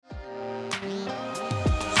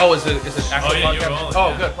Oh, is it actual yeah, you're podcast? rolling, Oh,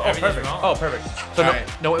 yeah. good. Oh, Everything's perfect. rolling. Oh, perfect. So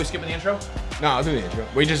Alright. no, wait, we skipping the intro? No, I'll do the intro.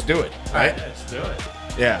 We just do it, right? Let's do it.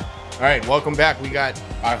 Yeah. All right, welcome back. We got.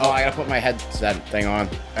 Alright, hold on, I gotta put my headset thing on.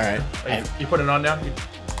 All right. You put it on now?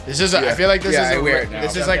 This is. I feel like this Yeah, is I a wear rare, it now.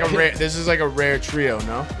 this is like a rare. This is like a rare trio.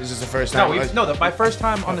 No, this is the first No, time. my first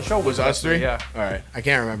time on the show was us three. Yeah. All right. I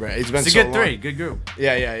can't remember. It's been It's a so good long. three. Good group.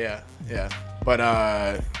 Yeah.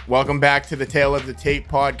 But welcome back to the Tale of the Tape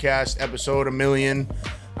podcast, episode 1,000,000.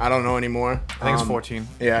 I don't know anymore. I think it's 14.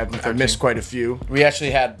 Yeah, I missed quite a few. We actually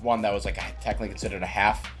had one that was like technically considered a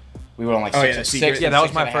half. We were on like Oh, six, yeah, the six, secret. Yeah, that was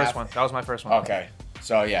six my and a first half. one. That was my first one. Okay.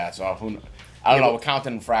 So yeah, so I don't know. We're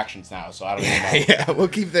counting fractions now, so I don't even know. Yeah, we'll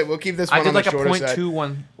keep that. We'll keep this one I did on like the a shorter side. 0.2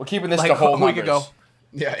 one. We're keeping this Like to whole a week numbers. ago.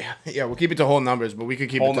 Yeah. We'll keep it to whole numbers, but we could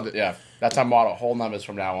keep it to the. Yeah, that's our motto. Whole numbers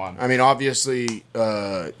from now on. I mean, obviously,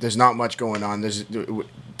 there's not much going on. There's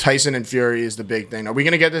Tyson and Fury is the big thing. Are we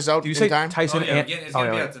gonna get this out Do you in say time? Tyson and... It's oh, gonna yeah,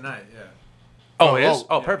 be wait. out tonight. Yeah. Oh, it is? oh,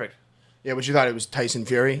 Oh, yeah. perfect. Yeah, but you thought it was Tyson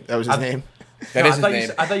Fury. That was his name. That No, is his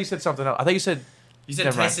name. I thought you said something else. I thought you said... He said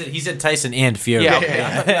Never mind. Tyson. He said Tyson and Fury. Yeah, okay.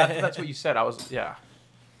 That's what you said. I was... Yeah.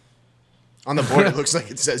 On the board, it looks like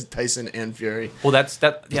it says Tyson and Fury. Well,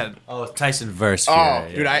 yeah. Oh, Tyson versus Oh,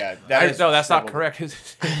 Fury. Dude, yeah, No, that's not double. correct.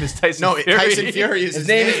 His name is Tyson No, Fury. Tyson Fury is His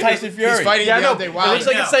name is Tyson Fury. He's fighting Yeah, no, Deontay it Wilder. looks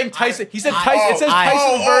like it's saying Tyson. He said Tyson. It says I-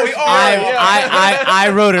 Tyson versus I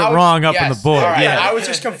wrote it wrong up on the board. All right, Yeah. I was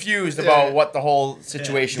just confused about what the whole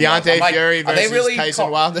situation was. Deontay I'm like, Fury are they versus really Tyson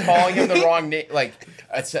Wilder? calling him the wrong name? Like,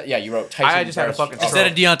 yeah, you wrote Tyson. I just had a versus- fucking okay. Instead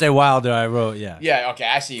of Deontay Wilder, I wrote Yeah, okay,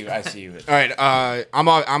 I see you. All right,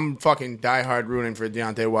 I'm fucking diehard rooting for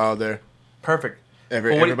Deontay Wilder. Perfect. Well, what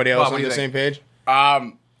do you- Everybody else Bob, what on do the you same page?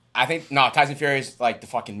 I think Tyson Fury is like the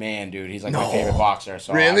fucking man, dude. He's like my No. favorite boxer.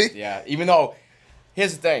 So Really? yeah. Even though,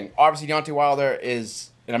 here's the thing. Obviously, Deontay Wilder is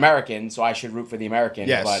an American, so I should root for the American.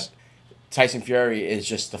 Yes. But Tyson Fury is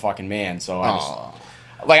just the fucking man. So I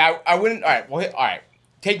just like I wouldn't. All right. Well, all right.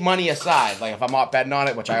 Take money aside. Like if I'm not betting on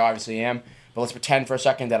it, which I obviously am, but let's pretend for a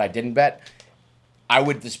second that I didn't bet. I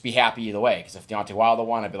would just be happy either way, because if Deontay Wilder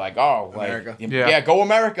won, I'd be like, oh, like, America. yeah, go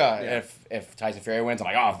America. Yeah. If Tyson Fury wins, I'm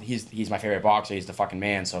like, oh, he's my favorite boxer. He's the fucking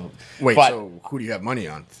man. So Wait, but, so who do you have money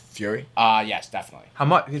on? Fury? yes, definitely. How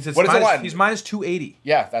much? It's What is the minus, line? He's minus 280.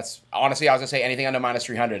 Yeah, that's honestly, I was gonna say anything under minus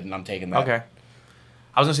 300, and I'm taking that. Okay.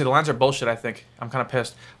 I was gonna say the lines are bullshit. I think I'm kind of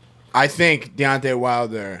pissed. I think Deontay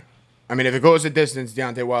Wilder. I mean, if it goes the distance,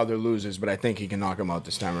 Deontay Wilder loses, but I think he can knock him out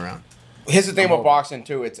this time around. Here's the thing about boxing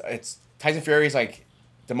too. It's Tyson Fury's like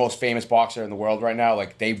the most famous boxer in the world right now.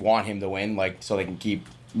 Like they want him to win, like so they can keep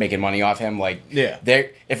making money off him. Like Yeah.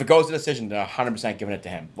 they if it goes to decision, they're 100% giving it to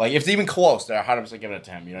him. Like if it's even close, they're 100% giving it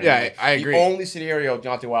to him. You know? What Yeah, I mean? I agree. The only scenario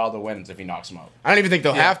Deontay Wilder wins if he knocks him out. I don't even think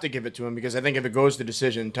they'll have to give it to him, because I think if it goes to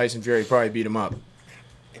decision, Tyson Fury probably beat him up.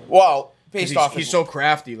 Well, 'Cause based off he's his- so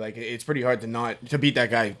crafty. Like it's pretty hard to beat that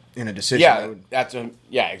guy in a decision. Yeah,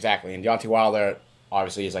 yeah, exactly. And Deontay Wilder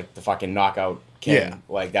obviously is like the fucking knockout king. Yeah.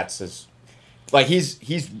 Like that's his. Like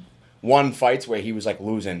he's won fights where he was like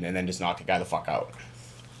losing and then just knocked the guy the fuck out.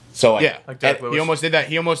 So like, Yeah, Like Derek he Lewis. almost did that.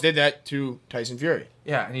 He almost did that to Tyson Fury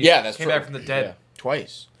Yeah. And he Yeah, that's came true. back from the dead.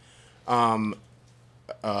 twice.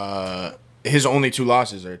 His only two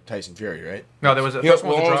losses are Tyson Fury, right? No, there was a He, first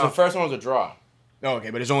one was a draw. the first one was a draw. Oh, okay,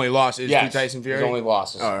 but his only loss is Yes, to Tyson Fury. his only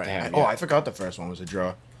loss is All to right. him, Oh, yeah. I forgot the first one was a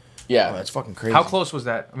draw. Yeah, Oh, that's fucking crazy. How close was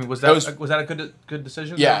that? I mean, was that a good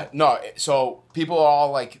decision? yeah. No, so people are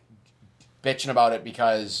all like bitching about it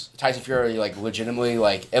because Tyson Fury like legitimately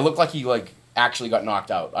like it looked like he like actually got knocked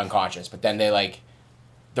out unconscious, but then they like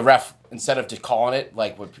the ref instead of just calling it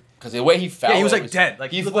like because the way he fell, Yeah, he was, it like, dead.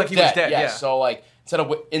 Like, he looked like he was dead, yeah. So like instead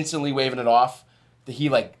of instantly waving it off, he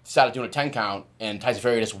like started doing a 10 count, and Tyson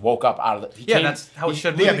Fury just woke up out of the. Yeah, that's how it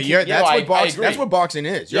should be. Yeah, but that's I what boxing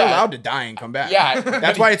is. You're Yeah. allowed to die and come back. Yeah.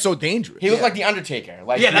 that's why it's so dangerous. He looked like the Undertaker.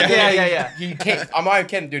 Like Yeah, he- yeah. He can't, I'm not even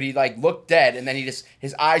kidding, dude. He like looked dead, and then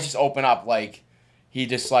his eyes just open up like he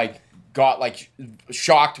just like got like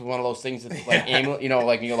shocked with one of those things that like aim, you know,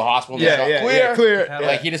 like you go to the hospital. And Yeah, they yeah, go, yeah, clear. Yeah.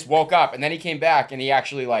 Like he just woke up, and then he came back, and he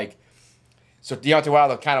actually like. So Deontay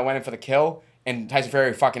Wilder kind of went in for the kill, and Tyson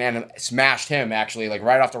Fury fucking smashed him actually like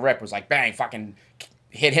right off the rip. Was like bang, fucking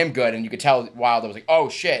hit him good, and you could tell Wilder was like, oh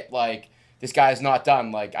shit, like. This guy's not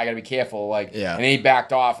done. Like, I gotta be careful. Like, Yeah. and then he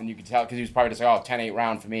backed off, and you could tell because he was probably just like, oh, 10-8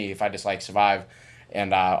 round for me if I just like survive.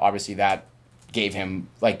 And obviously that gave him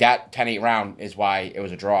like that 10-8 round is why it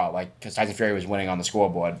was a draw. Like, because Tyson Fury was winning on the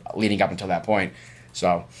scoreboard leading up until that point.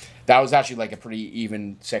 So that was actually like a pretty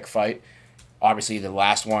even, sick fight. Obviously, the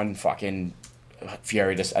last one, fucking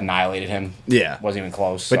Fury just annihilated him. Yeah. Wasn't even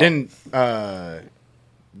close. But so. didn't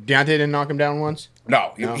Deontay didn't knock him down once.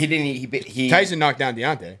 No, No. he didn't. He Tyson knocked down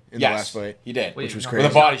Deontay in the last fight. he did, Wait, which was no, crazy.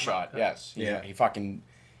 with a body shot. Yes, Yeah. he fucking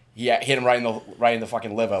hit him right in the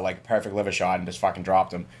fucking liver, like a perfect liver shot, and just fucking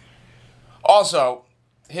dropped him. Also,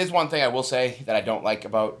 here's one thing I will say that I don't like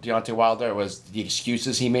about Deontay Wilder was the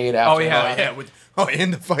excuses he made after. Oh, yeah, the-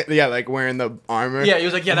 In the fight, like wearing the armor. Yeah, he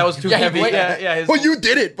was like, yeah, that was too Yeah, he heavy. played- Yeah. His, Well, you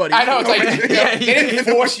did it, buddy. I know it's like Yeah, they didn't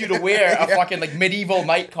force you to wear a fucking like medieval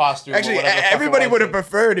knight costume. Actually, or whatever the fuck it everybody was. would have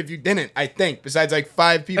preferred if you didn't. I think, besides like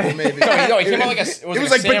 5 people, maybe. No, he came out like a. It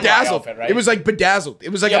was like a samurai bedazzled. outfit, right? It was like bedazzled. It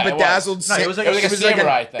was like Yeah, a it was. bedazzled. No, it was like a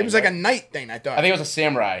samurai thing, It was like a right? knight thing. I thought. I think it was a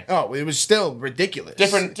samurai. Oh, it was still ridiculous.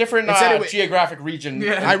 Different It said it was- geographic region.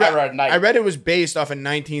 Yeah. I read. era knight. I read it was based off a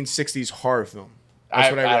 1960s horror film. That's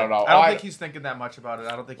what I read. don't know. I don't think he's thinking that much about it.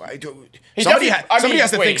 I don't think. I do- He Somebody, definitely- somebody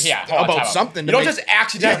has to wait, think hold on, about time out. something. You don't just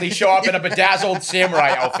accidentally show up in a bedazzled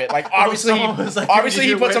samurai outfit. Like obviously, someone was like, obviously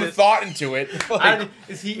 "You he put wear some this." thought into it. Like,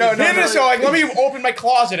 Is he? No, is no, he- no. so like, let me open my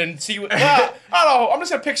closet and see. What, I don't know. I'm just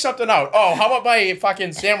gonna pick something out. Oh, how about my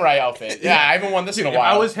fucking samurai outfit? Yeah, I haven't worn this in a If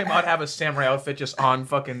while. I was him, I'd have a samurai outfit just on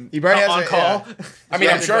fucking. He probably has on a- call. yeah. I mean,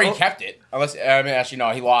 Yeah, I'm sure he go. kept it. Unless I mean, actually,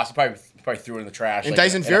 no, he lost. He probably threw it in the trash. And like,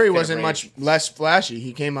 Tyson in a Fury fit of wasn't rage. much less flashy.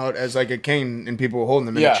 He came out as like a king, and people were holding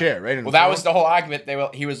him in Yeah. a chair, right? In Well, the that film. was the whole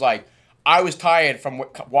argument. He was like, I was tired from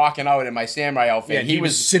walking out in my samurai outfit. Yeah, he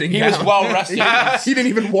was sitting. He was down. well rested. He didn't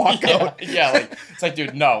even walk yeah, out. yeah, like it's like,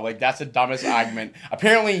 dude, no, like that's the dumbest argument.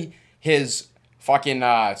 Apparently, his fucking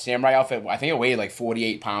samurai outfit, I think it weighed like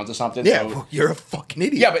 48 pounds or something. Yeah, So, well, you're a fucking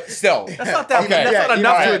idiot. yeah, but still, That's not that. Okay. That's Yeah, not you know,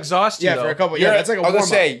 enough to right. exhaust you. Yeah, though. for a couple. Yeah, that's like a I was warm gonna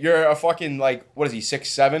say you're a fucking like what is he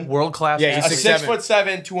 6'7"? World class. Yeah, he's A 6'7".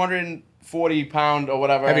 6'7", 240-pound or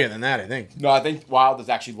whatever. heavier than that, I think. No, I think Wilder's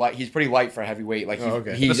actually light. He's pretty light for a heavyweight. Like he's, Oh,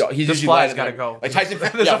 okay. he's, This- he's this usually fly's lighter gotta than- go. Like Tyson.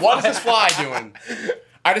 There's Yeah, a what is fly. this fly doing?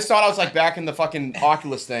 I just thought I was like back in the fucking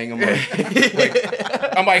Oculus thing.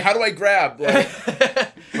 I'm like, how do I grab? Like,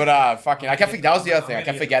 but fucking, I kept. That was the other thing. I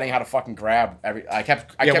kept forgetting how to fucking grab. I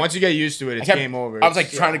kept. Once you get used to it, it's game over. I was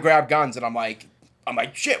like trying to grab guns, and I'm like,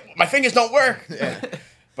 shit, my fingers don't work.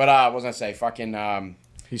 But what was I gonna say? Fucking.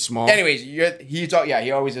 he's small. Anyways,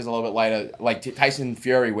 he always is a little bit lighter. Like Tyson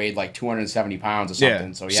Fury weighed like 270 pounds or something.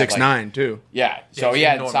 Yeah, So he had 6'9" too. Yeah, so it's he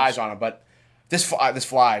had enormous. size on him, but this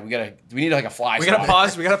fly, we need like a fly. We gotta swat.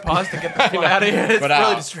 pause. We gotta pause to get the fly out of here. It's But,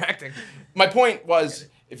 really distracting. My point was,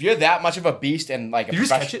 if you're that much of a beast and like a Did you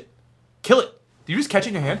just catch it? Kill it. Did you just catch it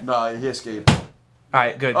in your hand? No, he escaped. All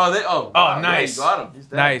right, good. Oh, nice. Yeah, you got him. He's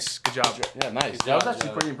dead. Nice. Good job. Yeah, nice. That was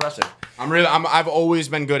actually pretty impressive. I've always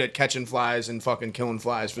been good at catching flies and fucking killing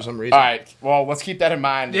flies for some reason. All right, well, let's keep that in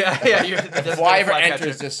mind. Yeah. You're, If a fly ever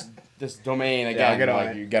enters catcher. this domain I'll again, get on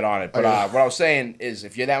like it. you get on it. But what I was saying is,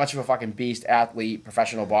 if you're that much of a fucking beast, athlete,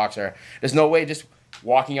 professional boxer, there's no way just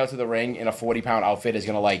walking out to the ring in a 40-pound outfit is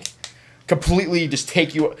gonna like completely just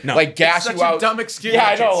take you, like gas Such you a out. dumb excuse. Yeah,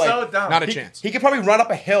 I know. It's Like, so dumb. Not a chance. he could probably run up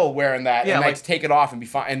a hill wearing that Yeah, and like like- take it off and be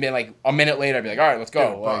fine. And then like a minute later, be like, all right, let's go. Dude,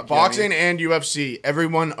 Like, you know what I boxing mean? and UFC,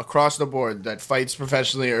 everyone across the board that fights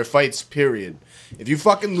professionally or fights, period. If you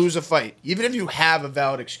fucking lose a fight, even if you have a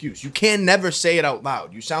valid excuse, you can never say it out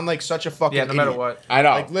loud. You sound like such a fucking Yeah, no matter idiot. what. I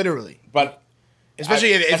know, Like literally. but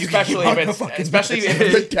Especially if you can especially keep on if the it's fucking especially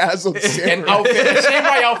if bedazzled an samurai. outfit, a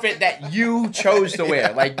samurai outfit that you chose to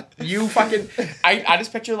wear. Like you fucking, I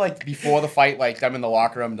just picture like before the fight, like them in the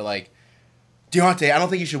locker room, to like, Deontay, I don't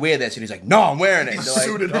think you should wear this, and he's like, no, I'm wearing it. And they're like,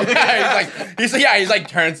 suited up. Yeah, he's like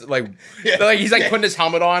turns like, he's like putting his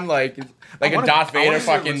helmet on like a wanna- Darth I wanna Vader see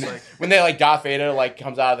what it fucking looks like. when they're like Darth Vader like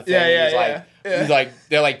comes out of the thing. Yeah, yeah, and he's yeah, like, yeah. he's like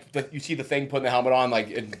they're like you see the thing putting the helmet on like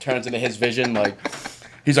it turns into his vision like.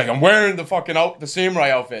 He's like, I'm wearing the fucking the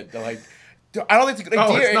samurai outfit. They're like, I don't think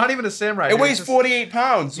Oh, deer, it's not even a samurai. It dude. weighs It's just- 48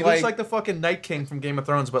 pounds. He looks like the fucking Night King from Game of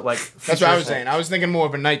Thrones, but like. That's what I was saying. I was thinking more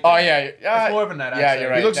of a knight. Oh thing. yeah, It's more of a night, I'd Yeah, say. you're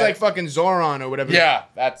He right. looks That- like fucking Zoran or whatever. Yeah,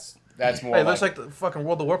 that's more. Hey, it looks like the fucking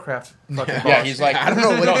World of Warcraft. Fucking Yeah, boss. he's like I don't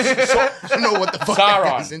know. I don't know what the fuck that Sauron.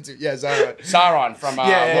 guy's into. Yeah, Sauron. Sauron from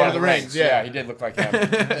Yeah, Lord of the Rings. yeah. He did look like him.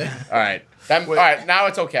 All right, all right. Now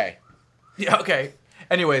it's okay. Yeah. Okay.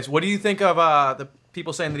 Anyways, what do you think of the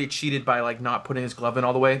people saying that he cheated by like not putting his glove in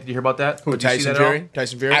all the way? Did you hear about that? Who, Did you see Tyson that at all? Fury?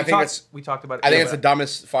 Tyson Fury? I We think talked- we talked about it. I think Yeah, it's the but-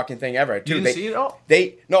 dumbest fucking thing ever. You Dude, didn't see it all?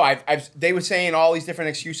 They were saying all these different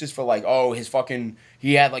excuses for like, oh, his fucking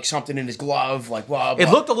he had like something in his glove, like blah blah. It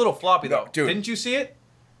looked a little floppy though. Dude. Didn't you see it?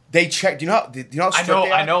 They checked. Do you know how I strict know,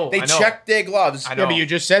 they are? I know, They I know. checked their gloves. I know. Yeah, but you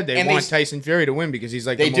just said they And they want s- Tyson Fury to win because he's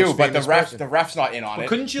like They the do, most but the famous person. ref's not in on it.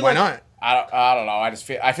 Couldn't you Why like? not? I don't know.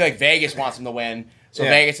 I feel like Vegas wants him to win. So Yeah.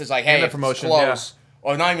 Vegas is like, hey, the if promotion, it's close,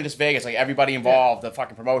 or not even just Vegas, like everybody involved, the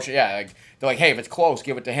fucking promotion. Yeah, like they're like, hey, if it's close,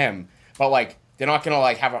 give it to him. But like they're not gonna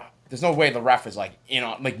like have a there's no way the ref is like,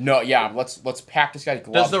 like, no, yeah, let's pack this guy's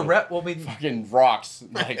gloves. Does the with ref? Well, I mean, fucking rocks?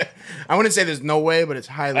 Like, I wouldn't say there's no way, but it's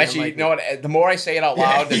highly actually, unlikely. you know what? The more I say it out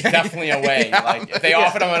loud, there's definitely a way. Yeah. Like, if they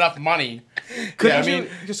offered him enough money, couldn't I mean, you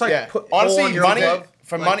just like put honestly, pull on your money glove?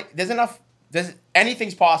 for Like- money. There's enough. There's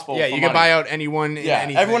anything's possible. Yeah, for you money. can buy out anyone. In Yeah,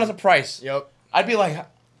 anything. everyone has a price. Yep. I'd be like,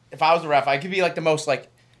 if I was the ref, I could be like the most like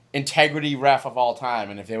integrity ref of all time,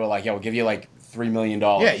 and if they were like, "Yo, we'll give you like $3 million,"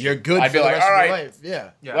 Yeah, you're good I'd for be the like, rest "All of right, your life. Yeah.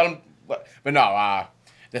 Yeah. let 'em." But no,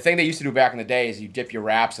 the thing they used to do back in the day is you dip your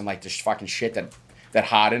wraps in like this fucking shit that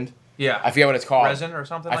hardened. Yeah. I forget what it's called. Resin or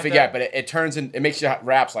something I like forget, that? but it turns in. It makes your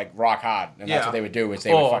wraps like rock hard, and that's Yeah. what they would do. Is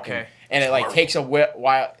they Oh, would fucking okay. and it like takes a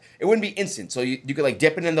while. It wouldn't be instant, so you could like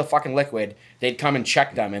dip it in the fucking liquid. They'd come and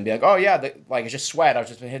check them and be like, "Oh yeah, like it's just sweat. I've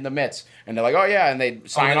just been hitting the mitts," and they're like, "Oh yeah," and they'd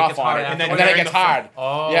sign then it off gets on hard it, afterwards. and then it During gets the fight. hard.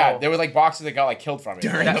 Oh. Yeah, there was like boxers that got like killed from it.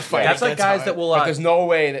 During Like, the fight. That's like That's guys hard. that will. but there's no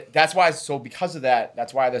way that's why. So because of that,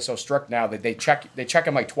 that's why they're so strict now. That they check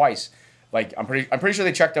them like twice. Like I'm pretty sure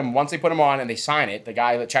they check them once they put them on and they sign it. The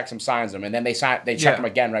guy that checks them signs them, and then they check Yeah. them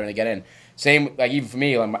again right when they get in. Same like even for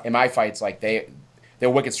me in my fights, like they're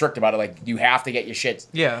wicked strict about it. Like you have to get your shit.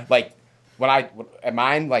 Yeah. Like at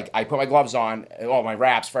mine, like I put my gloves on, my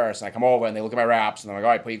wraps first, and I come over and they look at my wraps and I'm like, all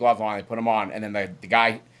right, put your gloves on. They put them on, and then the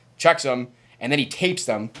guy checks them. And then he tapes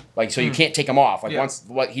them, like so you can't take them off. Like Yeah. once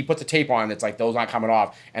he puts the tape on, it's like those aren't coming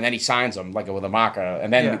off. And then he signs them like with a marker.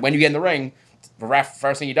 And then Yeah. when you get in the ring, the ref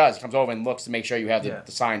first thing he does, he comes over and looks to make sure you have Yeah.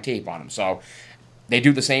 the signed tape on them. So they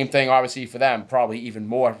do the same thing, obviously for them, probably even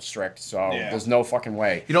more strict. So Yeah. there's no fucking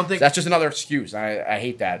way. You don't think- that's just another excuse? I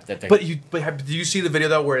hate that. They, But do you see the video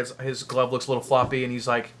though where his glove looks a little floppy and he's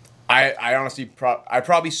like, I honestly I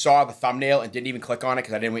probably saw the thumbnail and didn't even click on it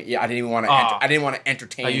because I didn't even want to I didn't want to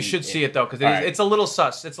entertain. you should see it though because All right. it's a little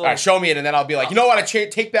sus. It's a All little. right, show me it, and then I'll be like, you know what?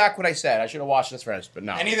 Take back what I said. I should have watched this first, but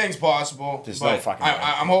no. Anything's possible. There's but no fucking way.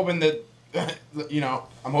 I'm hoping that,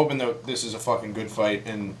 I'm hoping that this is a fucking good fight.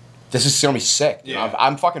 And This is gonna be sick. You know, Yeah.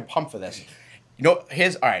 I'm fucking pumped for this. You know,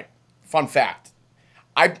 all right. Fun fact.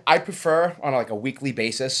 I prefer on like a weekly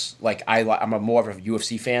basis. Like I'm a more of a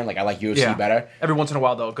UFC fan. Like I like UFC Yeah. better. Every once in a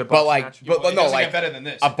while though, a good But boxing like, match. but It no, doesn't like get better than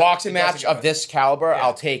this. a boxing It doesn't match get of better. this caliber, Yeah.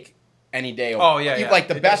 I'll take any day. Oh, yeah, yeah. Like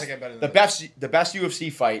the It best, doesn't get better than the best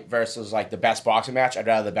UFC fight versus like the best boxing match. I'd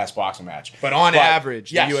rather the best boxing match. But on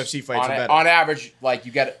average, yes, the UFC fights on are better. On average, like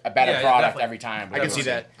you get a better Yeah, yeah, product definitely. every time. I can see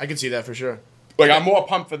that. I can see that for sure. Like I'm more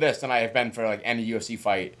pumped for this than I have been for like any UFC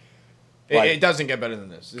fight. Like- It doesn't get better than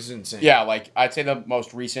this. This is insane. Yeah, like I'd say the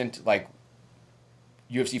most recent like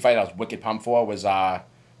UFC fight I was wicked pumped for was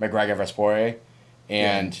McGregor vs Poirier,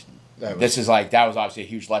 and that was- this is like that was obviously a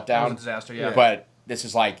huge letdown. That was a disaster. Yeah. But this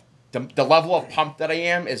is like the level of pump that I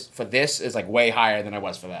am is for this is like way higher than I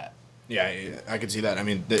was for that. Yeah, I can see that. I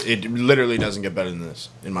mean, it literally doesn't get better than this,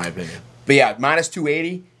 in my opinion. But yeah, minus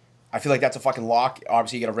 280. I feel like that's a fucking lock.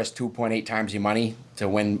 Obviously, you got to risk 2.8 times your money to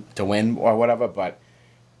win or whatever, but.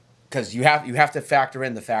 Because you have to factor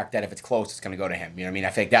in the fact that if it's close, it's going to go to him. You know what I mean? I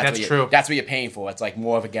think That's true. That's what you're paying for. It's like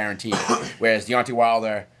more of a guarantee. Whereas Deontay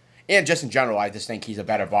Wilder, and just in general, I just think he's a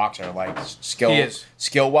better boxer. Like He is.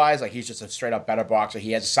 skill wise, like he's just a straight up better boxer.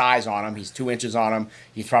 He has size on him. He's 2 inches on him.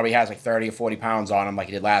 He probably has like 30 or 40 pounds on him, like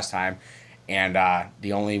he did last time. And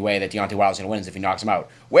the only way that Deontay Wilder's going to win is if he knocks him out.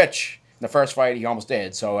 Which in the first fight he almost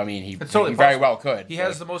did. So I mean, he totally very possible. well could. He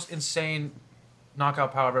has the most insane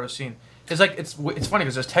knockout power I've ever seen. It's like it's funny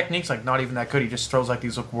because his technique's like not even that good. He just throws like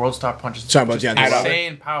these like world star punches. Sorry about Just Deontay Wilder.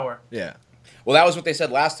 insane power. Yeah. Well, that was what they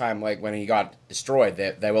said last time. Like when he got destroyed,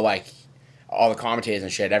 they were like, all the commentators and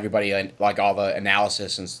shit, everybody like all the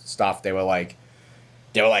analysis and stuff. They were like,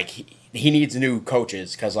 he needs new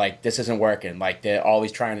coaches because like this isn't working. Like all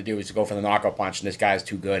he's trying to do is to go for the knockout punch, and this guy's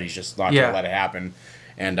too good. He's just not Yeah. gonna let it happen.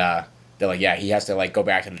 And they're like, yeah, he has to like go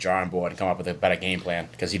back to the drawing board and come up with a better game plan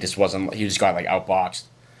because he just wasn't. He just got like outboxed.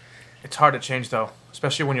 It's hard to change though,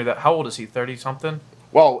 especially when you're that. How old is he? 30 something.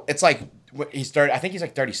 Well, it's like he's 30. I think he's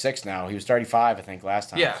like 36 now. He was 35, I think, last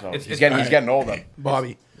time. Yeah, so it's- he's it's- getting older.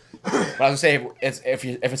 Bobby. But I was gonna say, if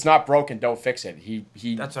it's not broken, don't fix it. He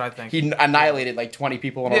That's what I think. He annihilated like 20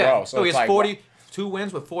 people in a row. So he it's has like, 42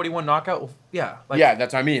 wins with 41 knockout. Well, yeah. Like, yeah,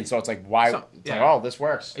 that's what I mean. So it's like, why? So- it's yeah. like, oh, this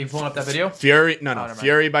works. Are you pulling up that video? Fury, no, never mind.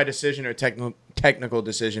 Fury by decision or technical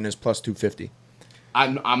decision is plus 250.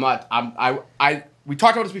 We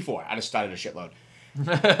talked about this before. I just started a shitload.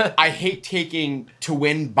 I hate taking to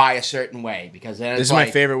win by a certain way because then This it's is my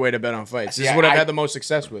like, favorite way to bet on fights. This Yeah, is what I've I- had the most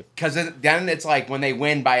success with. Because then it's like when they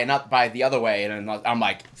win by the other way, and then I'm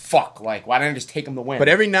like, fuck, like why didn't I just take them to win? But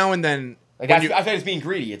every now and then, like when I think it's being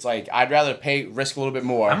greedy. It's like I'd rather risk a little bit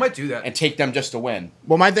more. I might do that. and take them just to win.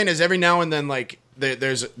 well, my thing is every now and then, like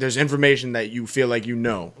there's information that you feel like you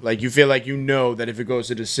know. Like you feel like you know that if it goes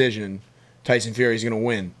to decision, Tyson Fury's gonna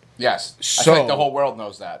win. Yes. I So- feel like the whole world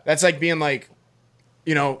knows that. That's like being like,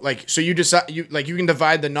 you know, like so you decide you can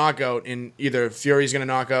divide the knockout in either Fury's gonna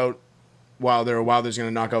knock out Wilder or Wilder's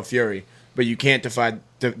gonna knock out Fury, but you can't divide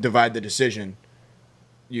the decision.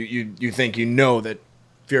 You think you know that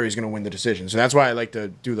Fury's gonna win the decision, so that's why I like to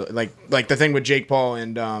do the like the thing with Jake Paul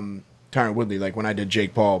and Tyron Woodley. Like when I did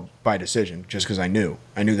Jake Paul by decision, just because I knew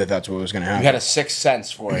that that's what was gonna happen. You had a sixth sense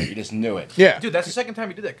for it. You just knew it. Yeah, Dude, that's the second time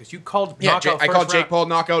you did that because you called yeah. knockout I first called Jake round. Paul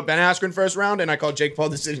knockout Ben Askren first round, and I called Jake Paul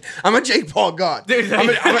decision. I'm a Jake Paul god. Dude, I'm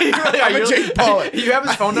a Jake Paul. You have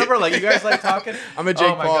his phone number? Like, you guys like talking? I'm a Jake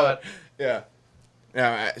Oh, my Paul. God. Yeah.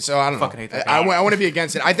 Yeah, so I don't Fucking know. hate that I guy. want to be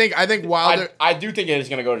against it. I think Wilder. I do think it is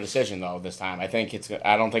going to go to decision though this time. I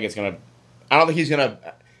don't think he's going to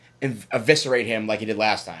eviscerate him like he did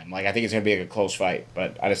last time. Like I think it's going to be like a close fight,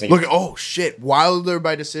 but I just think Look, oh shit! Wilder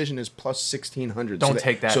by decision is plus 1600. Don't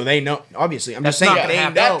take that. So they know. Obviously, I'm That's just saying not they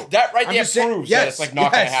gonna know. happen. That right I'm there just saying- proves that it's like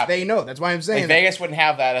not going to happen. They know. That's why I'm saying. Like that. Vegas wouldn't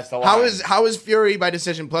have that as the line. How is Fury by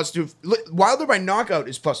decision plus two? Wilder by knockout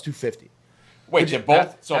is plus 250. Wait, they're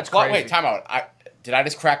both. So that's wait, crazy. time out. Did I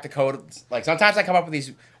just crack the code? Like sometimes I come up with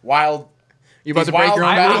these wild. You about these to break wild your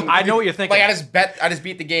own betting- rule? I know what you're thinking. Like I just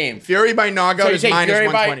beat the game. Fury by knockout So you is take minus Fury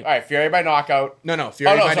by 120. all right, Fury by knockout. No,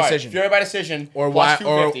 Fury by decision. Fury by decision or plus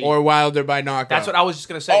or 250. Wilder by knockout. That's what I was just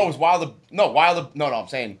going to say. Oh, it was Wilder. No, Wilder. No, I'm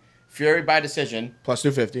saying Fury by decision. plus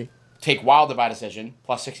 250. Take Wilder by decision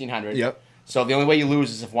plus 1600. Yep. So the only way you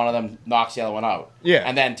lose is if one of them knocks the other one out. Yeah.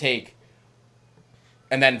 And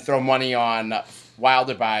then throw money on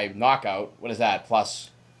Wilder by knockout. What is that? Plus.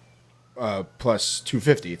 Plus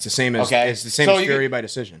 250. It's the same as Okay. it's the same So as you Fury could- by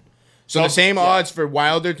decision. So So- the same yeah. odds for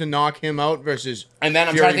Wilder to knock him out versus And then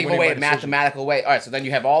I'm Fury trying to think of a winning way, by a decision. mathematical way. All right, so then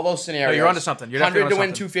you have all those scenarios. No, you're onto something. You're definitely 100 to win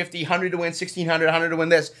onto something. 250, 100 to win 1600, 100 to win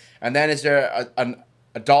this. And then is there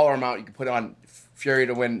a dollar amount you can put on Fury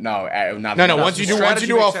to win? No, not No, enough. once you do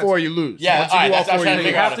strategy all makes sense. four, you lose. Yeah, once you all right, do all that's what I was four, trying to you You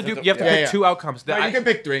figure lose. have out to if do. it's- You have to Yeah, pick yeah. two outcomes. No, you can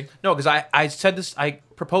pick three. No, because I said this. I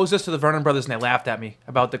proposed this to the Vernon brothers and they laughed at me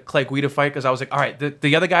about the Clay Guida fight because I was like, all right,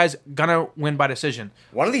 the other guy's gonna win by decision.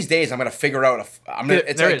 One of these days, I'm gonna figure out.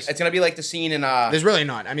 There is. It's gonna be like the scene in There's really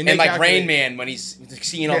not. I mean, in they like Rain calculate- Man when he's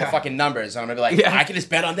seeing all the Yeah. fucking numbers, and I'm gonna be like, Yeah. I can just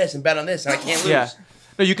bet on this and bet on this, and I can't lose. Yeah.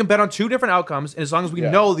 No, you can bet on two different outcomes, and as long as we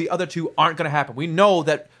Yeah. know the other two aren't gonna happen, we know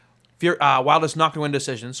that Wilder's not gonna win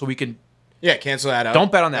decision, so we can. Yeah, cancel that out.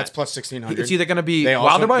 Don't bet on that. That's plus 1600. It's either going to be They also-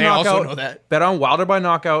 Wilder by they also knockout, know that. bet on Wilder by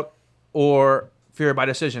knockout, or Fury by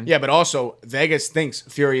decision. Yeah, but also Vegas thinks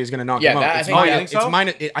Fury is going to knock Yeah, him out. that- I It's think minus, that- you think so? it's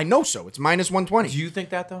minus. I know so. It's minus 120. Do you think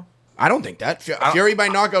that though? I don't think that. Fury by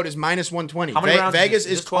knockout is minus 120. How many rounds is Vegas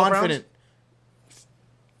this? Is is it 12 rounds? confident.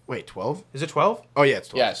 Wait, 12? Is it 12? Oh yeah, it's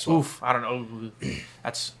 12. Yes. Yeah, Oof, I don't know.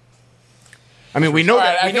 That's I mean, we know All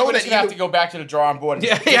right, that. I We think know we're that. just gonna have either- to go back to the drawing board. And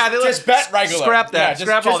Yeah, just, yeah, Just bet regular. scrap that. Yeah,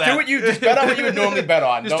 Scrap all just that. do what you just bet on what you would normally bet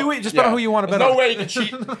on. Just Don't- do it- just bet on who you wanna bet There's on. no way you can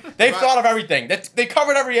cheat. They've thought of everything. They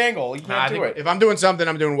covered every angle. You Nah, I can't do think- it. if I'm doing something,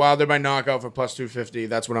 I'm doing Wilder by knockout for plus 250.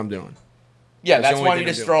 That's what I'm doing. Yeah, That's the that's only one thing you I'm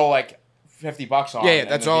just doing. throw like $50 on. Yeah, and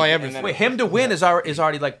that's then all I you- ever and then- wait. Him to win is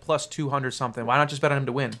already like plus 200 something. Why not just bet on him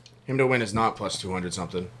to win? Him to win is not plus 200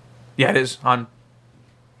 something. Yeah, it is on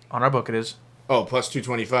our book. It is. Oh, plus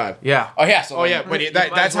 225. Yeah. Oh yeah. So Oh then- yeah, but You that's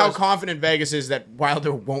might as how well- confident Vegas is that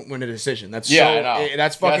Wilder won't win a decision. That's Yeah, so, I know.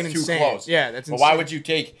 that's Yeah, fucking too insane. close. Yeah, that's But insane. why would you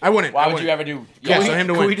take? I wouldn't. Why I would wouldn't. you ever do? Yeah, Can so we, him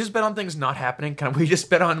to can win. we just bet on things not happening? Can we just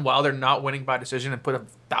bet on Wilder not winning by decision and put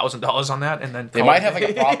 $1,000 on that and then They call might it- have like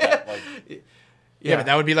a prop bet. Like, Yeah, but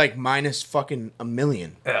that would be like minus fucking a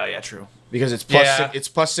million yeah, true. because it's plus Yeah. it's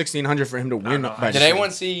plus 1600 for him to win know. by Did did decision.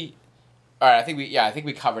 anyone see? All right, I think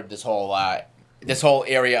we covered this whole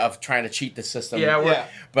area of trying to cheat the system. Yeah, we're- Yeah.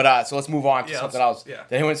 But so let's move on to Yeah, something let's- else. yeah.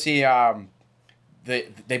 Did anyone see?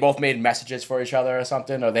 They both made messages for each other or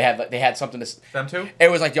something, or they had something to. Them too?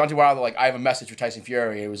 It was like Deontay Wilder, like I have a message for Tyson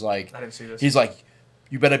Fury. It was like I didn't see this. He's like,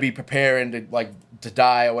 you better be preparing to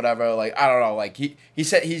die or whatever. Like I don't know. Like he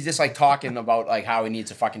said he's just like talking about like how he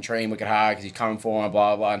needs to fucking train wicked hard because he's coming for him, blah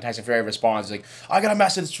blah. blah. And Tyson Fury responds like, I got a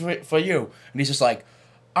message for you, and he's just like,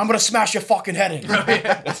 I'm gonna smash your fucking head in.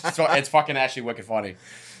 It's fucking actually wicked funny.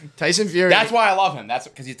 Tyson Fury. That's why I love him. That's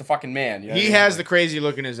because he's the fucking man. You know what I he mean? has Like, the crazy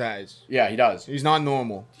look in his eyes. Yeah, he does. He's not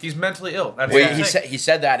normal. He's mentally ill. That's Well, what I'm saying. he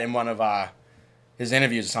said that in one of his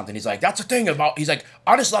interviews or something. He's like, that's the thing about. He's like,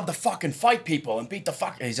 I just love to fucking fight people and beat the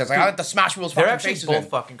fuck. He says like, I like to smash people's They're fucking actually faces both in.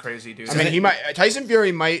 fucking crazy, dude. I mean, he might. Tyson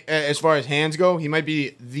Fury might, as far as hands go, he might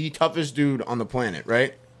be the toughest dude on the planet,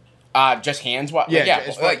 right? Just hands? What? Yeah, Yeah,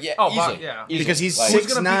 it's easily. yeah. Easily. Because he's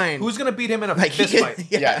Like, Who's gonna beat him in a Like, fist he fight?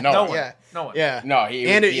 can- Yeah, no one. Yeah. No one. Yeah. No, he would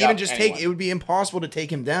and beat even up just anyone. it would be impossible to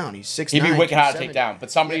take him down. He's 6'9". He'd be wicked hard to 270. take down. But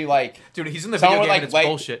somebody like Dude, he's in the Someone video game like and it's leg-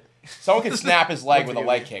 bullshit. someone could snap his leg with a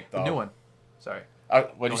leg kick The though. new one. Sorry. What'd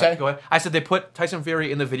you Go ahead, say? Go ahead. I said they put Tyson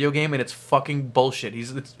Fury in the video game and it's fucking bullshit.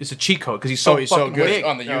 It's a cheat code because he's so he's so fucking good. big.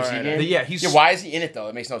 On the UFC Alright. game? Yeah, he's- why is he in it though?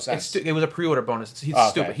 It makes no sense. It was a pre-order bonus. He's Oh, okay.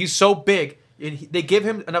 stupid. He's so big. And they give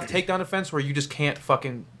him enough takedown defense where you just can't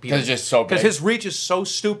fucking beat him. 'Cause he's just so big. Because his reach is so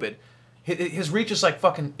stupid. His reach is like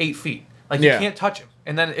fucking 8 feet. Like Yeah. you can't touch him.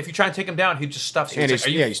 And then if you try and take him down, he just stuffs you. And It's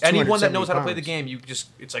like, he's- he's anyone that 270 knows how to play the pounds. game, you just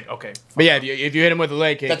it's like okay. But yeah, if you hit him with a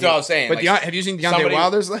leg kick, That's what I was saying, But like, have you seen Deontay somebody-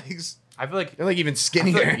 Wilder's legs? I feel like They're like even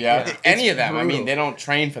skinnier. Yeah, Yeah. any It's of them. I brutal. mean, they don't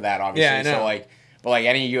train for that, obviously. Yeah, I know. So like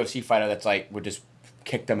any UFC fighter that's like would just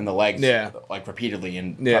kick them in the legs, Yeah. like repeatedly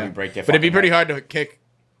and Yeah. probably break their. But it'd be fucking pretty neck. hard to kick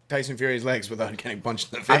Tyson Fury's legs without getting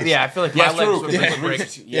punched in the face. I feel like Yeah, my it's legs true. would Yeah.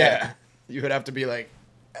 break. Yeah. You would have to be like,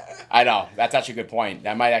 I know that's actually a good point.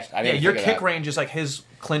 That might actually. I Yeah, didn't your think of kick that. range is like his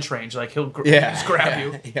clinch range. Like he'll yeah, just grab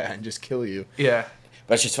you. Yeah, and just kill you. Yeah.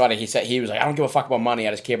 But it's just funny. He said he was like, I don't give a fuck about money.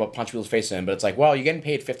 I just care about punch people's face in. But it's like, well, you're getting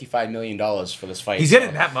paid $55 million for this fight. He's so-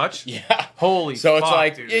 getting that much? Yeah. Holy So fuck, it's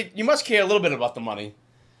like dude. you must care a little bit about the money.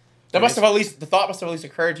 That must have at least the thought must have at least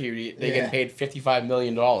occurred to you. They're Yeah. getting paid $55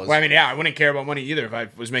 million. Well, I mean, yeah, I wouldn't care about money either if I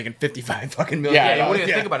was making 55 fucking million. Yeah, you wouldn't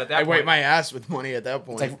even think about it at that I wipe point. my ass with money at that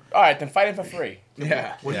point. It's like, all right, then fight him for free.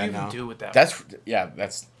 yeah. What yeah, do you even no. do with that? That's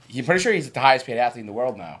I'm pretty sure he's the highest paid athlete in the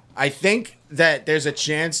world now. I think that there's a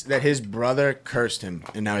chance that his brother cursed him,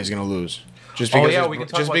 and now he's gonna lose. Just Oh, because, yeah, his, we can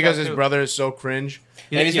talk just about because that, his too. brother is so cringe.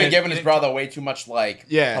 You And he's didn't- been giving you his didn't brother way too much like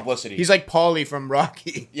Yeah, publicity. He's like Paulie from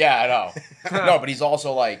Rocky. Yeah, I know. No, but he's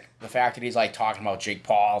also like the fact that he's like talking about Jake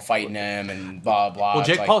Paul fighting him and blah blah. Well, It's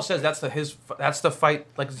Jake like- Paul says that's the fight.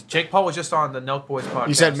 Like Jake Paul was just on the Nelk Boys podcast.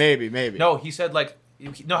 He said maybe. No, he said like,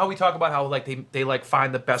 you know how we talk about how like they like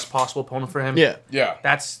find the best possible opponent for him. Yeah. Yeah.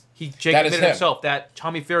 Jake That is admitted him. himself that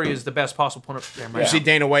Tommy Fury is the best possible opponent for him. You Right see now.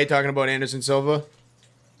 Dana White talking about Anderson Silva?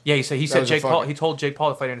 Yeah, he said was a Jake Paul. fucking- He told Jake Paul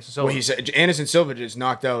to fight Anderson Silva. Well, he said Anderson Silva just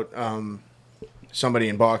knocked out somebody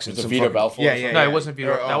in boxing. Was it Some Vitor fucking- Belfort or Yeah, something? yeah. no, yeah. it wasn't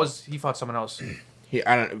Vito. Or, That was he fought someone else. He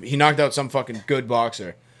knocked out some fucking good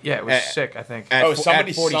boxer. Yeah, it was At- sick. I think. At, Oh, it was at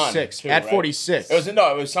somebody's 46. son, too, at right? 46. It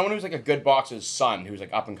was someone who was like a good boxer's son who was like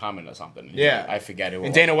up and coming or something. Yeah. I forget who. And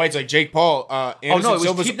it Dana was. White's like Jake Paul. Oh Anderson no, it was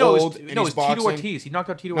Silva's Tito, old. it and was he's Tito boxing. Ortiz. He knocked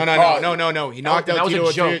out Tito No, Ortiz. no. He knocked that out was a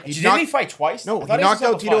Tito joke. Ortiz. Didn't he fight twice? No, I he thought knocked was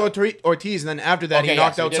on out the Tito fight. Ortiz, and then after that, Okay, he yeah,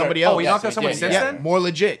 knocked so he out did somebody it. else. Oh, he knocked out someone did, since yeah, then. more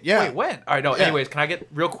legit. Yeah. Wait, when? All right, no. Yeah. Anyways, can I get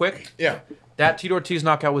real quick? Yeah. That Tito Ortiz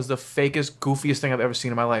knockout was the fakest, goofiest thing I've ever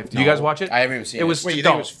seen in my life. Did you No, guys watch it? I haven't even seen it. It was. Wait, you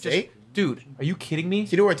think it no, was fake? Dude, are you kidding me?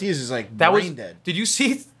 Tito Ortiz is like That was. brain dead. Did you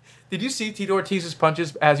see? Did you see Tito Ortiz's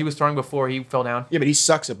punches as he was throwing before he fell down? Yeah, but he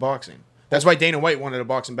sucks at boxing. That's why Dana White wanted to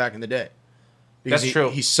box him back in the day. Because That's true.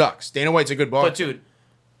 He sucks. Dana White's a good boxer. But dude,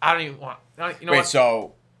 I don't even want. You know Wait, what?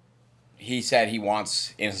 so he said he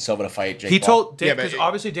wants Anderson Silva to fight Jake He Paul. told Yeah, because but-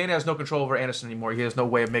 obviously Dana has no control over Anderson anymore. He has no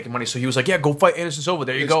way of making money. So he was like, "Yeah, go fight Anderson Silva.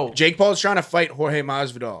 There you go." Jake Paul's trying to fight Jorge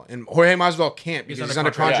Masvidal, and Jorge Masvidal can't because he's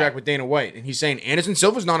under contract contract. with Dana White, and he's saying Anderson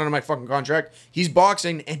Silva's not under my fucking contract. He's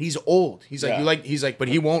boxing and he's old. He's like, Yeah. but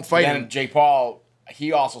he won't fight Then him. Jake Paul,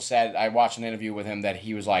 he also said, I watched an interview with him that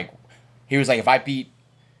he was like,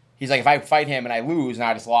 if I fight him and I lose, now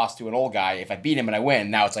I just lost to an old guy. If I beat him and I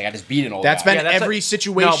win, now it's like I just beat an old That's guy. been Yeah, that's every like-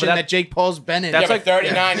 situation no, but that, that- Jake Paul's been in. That's Yeah, like- but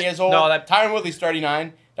 39 years old. No, that- Tyron Woodley's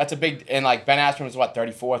 39. That's a big, and like Ben Askren was what,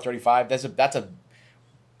 34, 35? That's a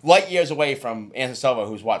light years away from Anderson Silva,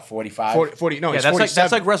 who's what, 45? 40 no, Yeah, he's that's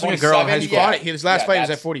 47. like wrestling a girl in 47, high He school. fought it. His last Yeah, fight was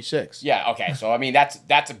that's- at 46. Yeah, okay. So I mean that's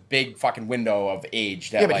a big fucking window of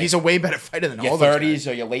age. That, Yeah, but like, he's a way better fighter than your all those 30s guys.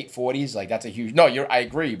 or your late 40s. Like that's a huge. No, I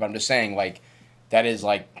agree, but I'm just saying like that is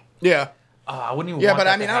like Yeah. I wouldn't even. Yeah, want but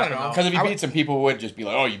that I mean, to I don't happen, know. though. because if he I would- beats him, people would just be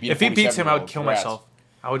like, oh, you beat. If he beats him, I would kill myself.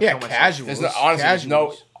 I would Yeah, kill myself. casual. There's no, honestly, there's no.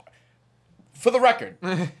 Casuals. For the record,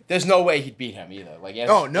 there's no way he'd beat him either. Like,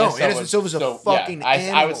 Oh, no, Anderson Silva's a fucking I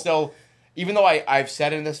animal. would still, even though I've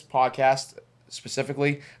said in this podcast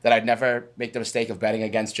specifically that I'd never make the mistake of betting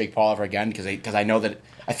against Jake Paul ever again because I know that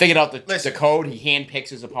I figured out the code. He handpicks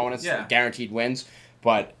his opponents, Yeah. guaranteed wins.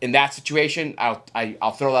 But in that situation, I'll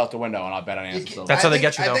throw it out the window and I'll bet on Anderson Silva. That's how they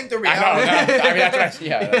get you, I though. think the I know. reality. I mean, that's right.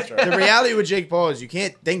 Yeah, that's right. The reality with Jake Paul is you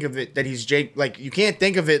can't think of it that he's Jake. Like you can't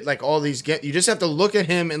think of it like all these. You just have to look at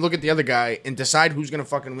him and look at the other guy and decide who's gonna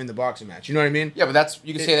fucking win the boxing match. You know what I mean? Yeah, but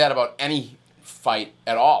you can say that about any fight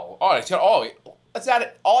at all. That's not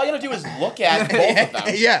it. All I gotta do is look at both of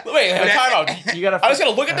them. Yeah. Wait, But time out. You gotta. I just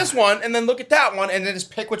gotta look at this one and then look at that one and then just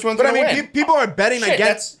pick which one's But I gonna mean, win. people are betting Shit,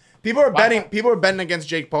 against. People are betting against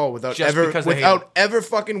Jake Paul without Just because they hate him. ever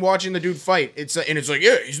fucking watching the dude fight. It's like,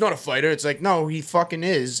 yeah, he's not a fighter. It's like, no, he fucking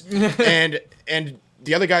is. and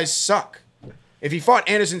the other guys suck. If he fought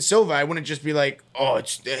Anderson Silva, I wouldn't just be like, oh,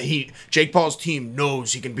 Jake Paul's team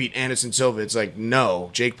knows he can beat Anderson Silva. It's like, no,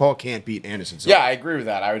 Jake Paul can't beat Anderson Silva. Yeah, I agree with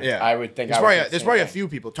that. I would think. There's probably a few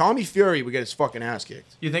people. Tommy Fury would get his fucking ass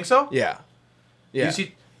kicked. You think so? Yeah. Yeah. You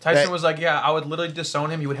see, Tyson was like, yeah, I would literally disown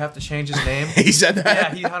him. You would have to change his name. He said that?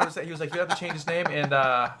 Yeah, he 100%. He was like, you have to change his name, and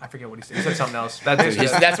I forget what he said. He said something else.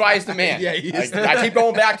 That's why he's the man. Yeah, he is. I keep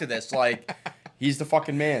going back to this. Like, he's the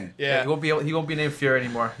fucking man. Yeah, he won't be named Fury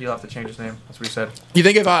anymore. He'll have to change his name. That's what he said. You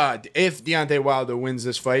think if Deontay Wilder wins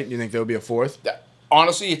this fight, you think there will be a fourth?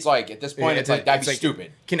 Honestly, it's like, at this point, it's like, that'd be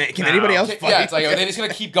stupid. Can anybody else fight? Yeah, it's like, are they just going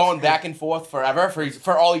to keep going back and forth forever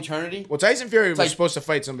for all eternity? Well, Tyson Fury was like, supposed to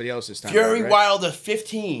fight somebody else this time. Fury right? Wilder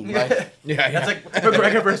 15. Like, yeah. That's like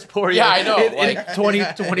McGregor versus Poirier. Yeah, I know. In Like,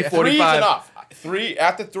 2045. Three is enough.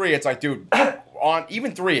 After three, it's like, dude, on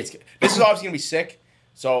even three, this is obviously going to be sick.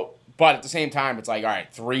 So, but at the same time, it's like, all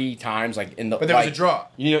right, 3 times, like, in the. But there was a draw.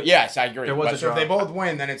 Yes, I agree. There was a So draw. if they both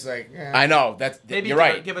win, then it's like. I know. Maybe you're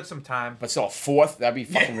right. Give it some time. But still, a fourth, that'd be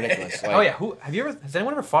fucking ridiculous. Like, Oh yeah, has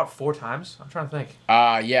anyone ever fought 4 times? I'm trying to think.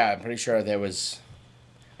 Yeah, I'm pretty sure there was.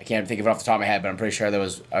 I can't think of it off the top of my head, but I'm pretty sure there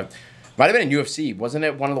was. Might have been in UFC. Wasn't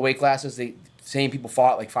it one of the weight classes? The same people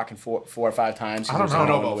fought like fucking 4 or 5 times. I don't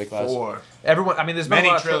know about 4. Everyone. I mean, there's been Many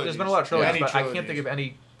a lot of trilogies. there's been a lot of trilogies, Many but I trilogies. can't think of any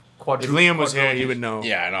If quadruple. Liam was here, he would know.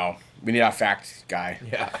 Yeah, I know. We need our fact guy.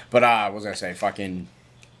 Yeah. But what was I gonna say? Fucking.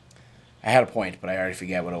 I had a point, but I already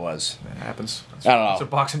forget what it was. It happens. That's, I don't know. That's what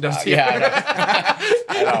boxing does to you. Yeah,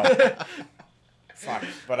 I know. I know. Fuck.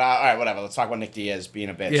 But all right, whatever. Let's talk about Nick Diaz being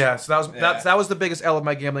a bitch. Yeah, so that was the biggest L of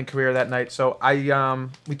my gambling career that night. So I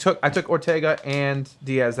took Ortega and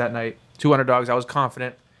Diaz that night, 2 underdogs. I was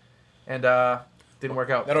confident, and didn't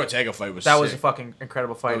work out. That Ortega fight was That sick. was a fucking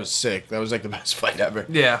incredible fight. That was sick. That was like the best fight ever.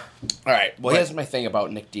 Yeah. All right. Well, here's my thing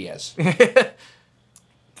about Nick Diaz. hear it.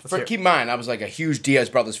 Keep in mind, I was like a huge Diaz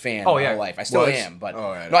brothers fan Oh, my yeah. whole life. I still Was? am, but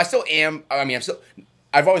Oh, yeah, no, I still am. I mean,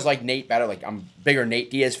 I've always liked Nate better. Like, I'm a bigger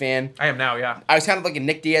Nate Diaz fan. I am now, yeah. I was kind of like a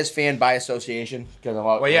Nick Diaz fan by association because of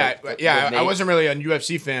Well, I wasn't really a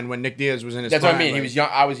UFC fan when Nick Diaz was in his That's prime. what I mean. He like- was young.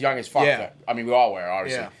 I was young as fuck. Yeah. I mean, we all were,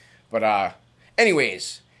 obviously. Yeah. But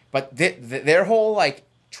anyways, their whole like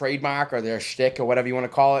trademark or their shtick or whatever you want to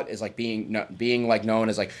call it is like being like known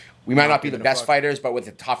as like we might not be the giving a best fuck. fighters, but we're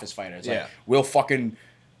the toughest fighters. Like, Yeah. we'll fucking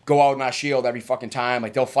go out in our shield every fucking time.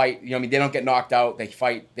 Like they'll fight. You know what I mean? They don't get knocked out. They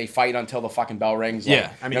fight until the fucking bell rings. Like,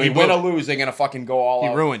 Yeah. I mean, you know, he win or blew- lose, they're gonna fucking go all He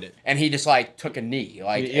out. ruined it. And he just like took a knee.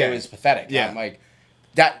 Like Yeah. it was pathetic. Yeah. I'm like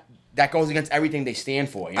that goes against everything they stand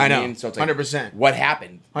for. You know I what know. I mean? So it's like 100%. what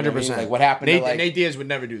happened? You know what I mean? 100%. Like what happened? to, Nate, like, Nate Diaz would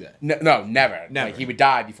never do that. no, never. Never. Like, he would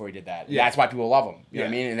die before he did that. Yeah. That's why people love him. You know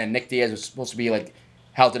what I Yeah. mean? And then Nick Diaz was supposed to be like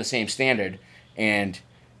held to the same standard. And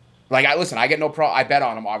like I get no problem. I bet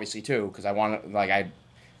on him obviously too because I want that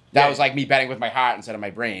Yeah. was like me betting with my heart instead of my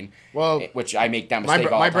brain. Well, which I make that My,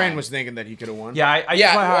 mistake all my the brain time. was thinking that he could have won. Yeah, I Yeah,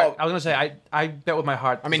 use my heart. well- I was gonna say I bet with my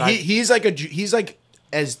heart. I mean, 'cause he's like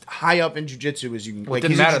as high up in jiu-jitsu as you can. Well, it Like,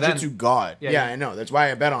 didn't he's matter a then. jiu-jitsu god. Yeah, Yeah, he- I know. That's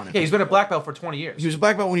why I bet on him. yeah, he's been a black belt for 20 years. He was a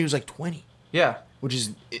black belt when he was like 20, Yeah. which is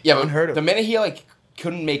Yeah, but unheard of. the minute he like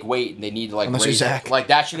couldn't make weight and they needed to like Unless raise you're it, Zach. like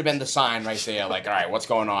that should have been the sign right there. Like, all right, what's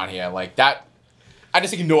going on here? Like that, I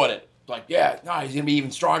just ignored it. Like, yeah, no, he's gonna be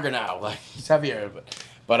even stronger now. Like he's heavier,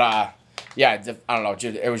 but yeah, I don't know.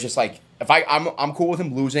 It was just like if I'm cool with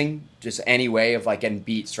him losing just any way of like getting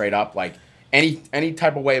beat straight up, like any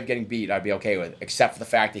type of way of getting beat, I'd be okay with, except for the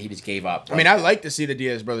fact that he just gave up. I mean, I like to see the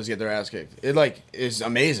Diaz brothers get their ass kicked. It like is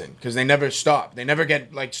amazing because they never stop. They never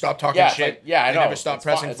get like stop talking yeah, it's shit. like, yeah, I they know. never stop It's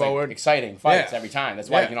pressing fun. It's like forward. exciting fights Yeah. every time. That's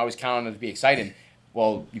why Yeah. you can always count on it to be exciting.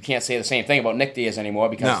 Well, you can't say the same thing about Nick Diaz anymore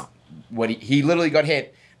because No. what he literally got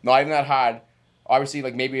hit, not even that hard. Obviously,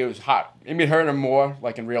 like maybe it was hot. Maybe it hurt him more,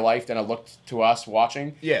 like in real life, than it looked to us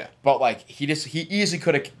watching. Yeah. But like he easily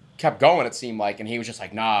could have kept going. It seemed like, and he was just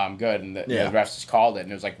like, "Nah, I'm good," and the refs just called it,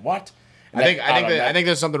 and it was like, "What?" And I think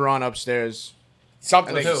there's something wrong upstairs.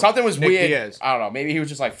 something I think- something was Nick weird. Diaz. I don't know. Maybe he was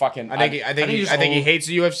just like fucking. I think he old. hates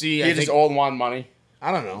the UFC. he I just think, old won money.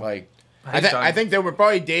 I don't know. Like I think there were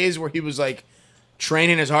probably days where he was like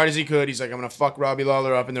training as hard as he could. He's like, I'm gonna fuck Robbie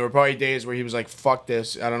Lawler up, and there were probably days where he was like, fuck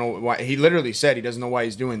this. I don't know why. He literally said he doesn't know why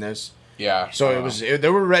he's doing this. yeah. So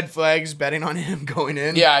there were red flags betting on him going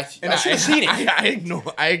in. Yeah, and I should have seen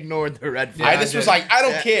it. I ignored the red flags. I just was like, I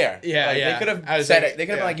don't care. Yeah, Like, yeah. They could I have was said like, it. They could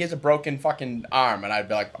have yeah. been like, he has a broken fucking arm, and I'd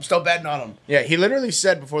be like, I'm still betting on him. Yeah, he literally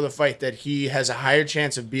said before the fight that he has a higher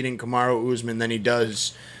chance of beating Kamaru Usman than he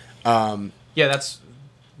does Yeah, that's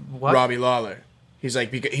what? Robbie Lawler. He's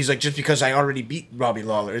like, just because I already beat Robbie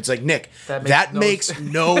Lawler. It's like, Nick, That that makes makes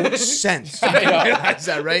no sense. You realize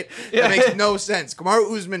that, right? Yeah. That makes no sense.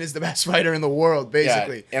 Kamaru Usman is the best fighter in the world,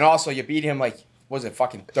 basically. Yeah. And also, you beat him like, was it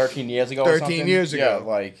fucking 13 years ago? 13 years ago. Yeah,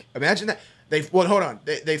 like Imagine that. Hold on.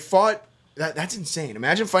 They fought. That's insane.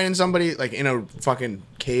 Imagine fighting somebody like in a fucking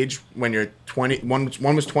cage when you're 20. One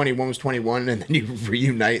was 20, one was 21, and then you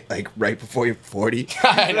reunite like right before you're 40.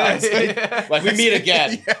 I know. It's like we meet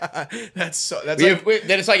again. Yeah, that's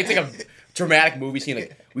Then it's like a dramatic movie scene.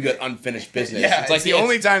 Like we got unfinished business. yeah. It's like the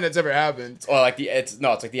only time that's ever happened. Or like it's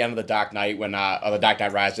like the end of the Dark Knight when or the Dark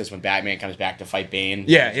Knight Rises when Batman comes back to fight Bane.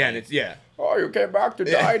 Yeah, and it's Oh, you came back to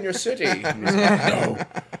die in your city. And he's like, no,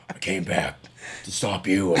 I came back to stop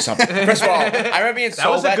you or something. First of all, I remember being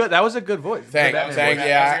so That was a good voice. Thank, Batman thank, voice.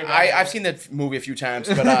 yeah. I've seen that movie a few times,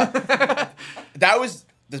 but that was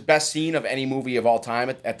the best scene of any movie of all time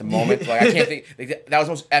at the moment. Like I can't think. Like, that was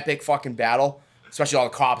the most epic fucking battle, especially all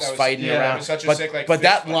the cops fighting around. It was such a but sick, like, but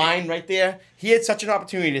that fist fight. line right there, he had such an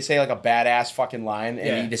opportunity to say like a badass fucking line,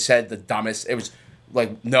 and he just said the dumbest. It was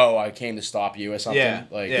like, "No, I came to stop you" or something. Yeah.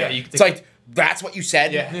 Like Yeah. it's like that's what you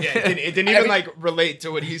said. Yeah. It didn't even like relate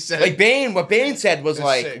to what he said. Like Bane, what Bane said was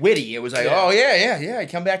like sick. witty. It was like, Yeah. oh yeah, I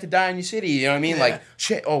come back to die in your city. You know what I mean? Yeah. Like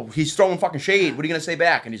shit. Oh, he's throwing fucking shade. What are you gonna say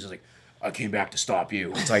back? And he's just like, I came back to stop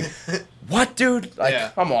you. It's like, what, dude? Like, Yeah.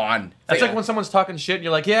 come on. That's like when someone's talking shit and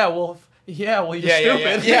you're like, well, you're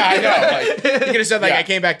stupid. Yeah, I know. Like, he could have said like, Yeah. I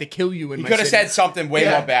came back to kill you. In he my could have city. said something way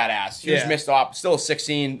Yeah. more badass. Huge Yeah. missed op. Still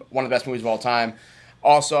 16. One of the best movies of all time.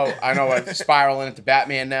 Also, I know we're spiraling into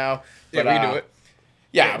Batman now. Yeah, But, we can do it.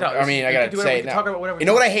 Yeah, Yeah, no, I mean, I we gotta can do say whatever- it we can now. talk about whatever we You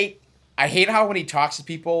know what want. I hate? I hate how when he talks to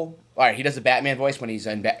people. All right, he does the Batman voice when he's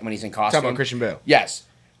in costume. Talking about Christian Bale. Yes.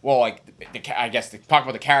 Well, like I guess talk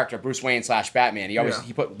about the character Bruce Wayne / Batman. He always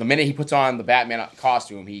Yeah. the minute he puts on the Batman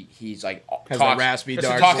costume, he's like Has the raspy, he's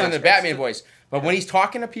dark talking voice. in the Batman voice. But when he's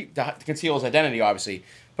talking to people to conceal his identity, obviously.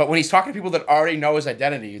 But when he's talking to people that already know his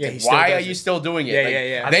identity, it's Yeah, like, he still why does are you it. still doing it? Yeah, Like,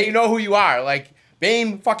 yeah. They know who you are. Like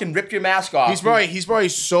Bane fucking ripped your mask off. He's probably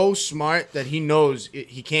so smart that he knows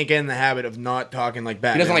he can't get in the habit of not talking like he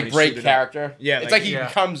Batman. doesn't when like he's break suited up. character. Yeah, it's like- like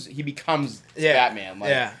Yeah. he becomes Yeah. Batman. Like,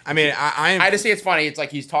 Yeah, I mean, I I just think it's funny. It's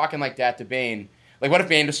like he's talking like that to Bane. Like, what if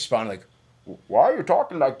Bane just responded like, "Why are you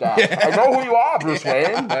talking like that? I know who you are, Bruce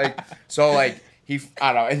Wayne." Like, so like I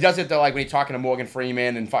don't know. And he does it to like when he's talking to Morgan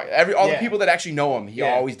Freeman and all the Yeah. people that actually know him. He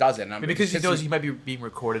Yeah. always does it. And Because he knows he might be being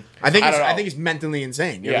recorded. I think I don't know. he's mentally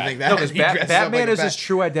insane. You Yeah. ever think that? No, because He dresses up Batman like a is bat. his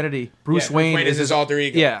true identity. Bruce Yeah, Wayne is his alter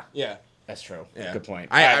ego. Yeah. yeah. That's true. Yeah. Good point.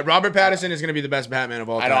 Robert Pattinson is going to be the best Batman of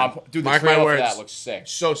all I time. know. Dude, the Mark my trailer for words. that looks sick.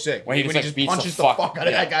 So sick. When he just, like, beats the punches the fuck- fuck out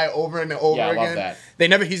of yeah. that guy over and over Yeah, I again.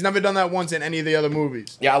 love that. He's never done that once in any of the other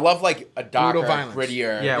movies. Yeah, I love like a darker, violence.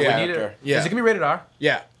 grittier Yeah, we need character. it. Yeah. Is it gonna be rated R?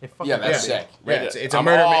 Yeah. Yeah, that's sick. Yeah, Rated- it's a I'm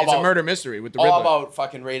murder. all It's a about- murder mystery with the Riddler. All about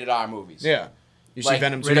fucking rated R movies. Yeah. You see Like,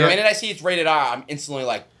 Venom 2 the yet? minute I see it's rated R, I'm instantly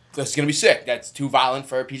like, this is gonna be sick. That's too violent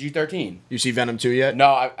for PG-13. You see Venom 2 yet?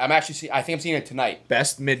 No, I'm actually I think I'm seeing it tonight.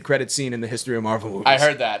 Best mid-credit scene in the history of Marvel movies. I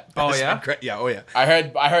heard that. Oh yeah. Yeah, oh yeah. I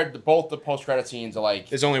heard both the post-credit scenes are like.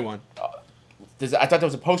 There's only one. I thought there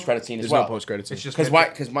was a post-credit scene as There's well. no post-credit scene. It's just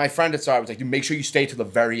Because my friend that saw it was like, dude, make sure you stay to the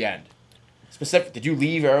very end. Specific. Did you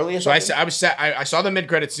leave early or So something? I saw the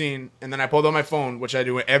mid-credit scene, and then I pulled out my phone, which I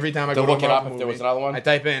do every time I To go to a look it up Marvel if there movie. was another one? I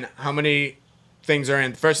type in how many things are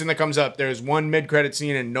in. The first thing that comes up, there's one mid-credit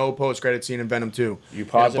scene and no post-credit scene in Venom 2. You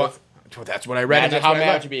positive? Well, that's what I read. and Imagine that's how what I mad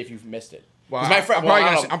left. would you be if you've missed it? Well, 'Cause my friend, I'm probably I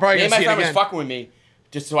gonna don't see- know. I'm probably Me and gonna my see it friend was again. fucking with me,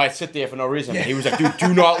 just so I'd sit there for no reason. He was like, dude,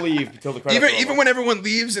 do not leave until the credits. are Even over. when everyone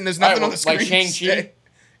leaves and there's nothing on the screen. like Shang-Chi, stay.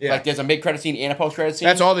 Yeah. like there's a mid-credit scene and a post-credit scene.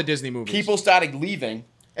 That's all the Disney movies. People started leaving.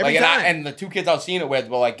 Every like, time. And the two kids I was seeing it with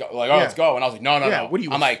were like, oh, Yeah. let's go. And I was like, no. Yeah, what are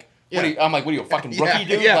you- I'm like, yeah. what are you, a fucking Yeah, rookie,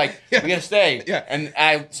 dude? yeah, Like, yeah. we gotta stay. Yeah. And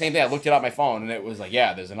same thing. I looked it up on my phone, and it was like,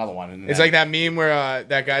 yeah, there's another one. And It's then- like that meme where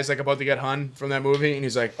that guy's like about to get hung from that movie, and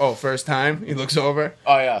he's like, "Oh, first time." He looks over.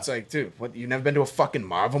 Oh yeah. It's like, dude, what? You never been to a fucking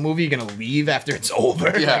Marvel movie? You're gonna leave after it's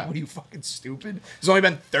over? Yeah. Like, what are you fucking stupid? There's only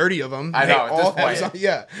been 30 of them. I They know, at this all have point. some-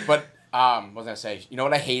 yeah. But what was I gonna say? You know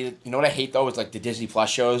what I hate? You know what I hate though is like the Disney Plus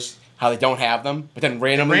shows, how they don't have them, but then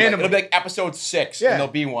randomly, like, Randomly. it'll be like episode 6, Yeah. and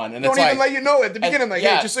there'll be one, and Don't it's even like, let you know at the beginning. Like,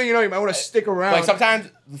 yeah. hey, just so you know, you might want to stick around. like sometimes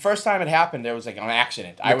the first time it happened, there was like an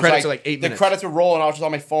accident. I was credits like, are like 8 the minutes. credits were rolling. I was just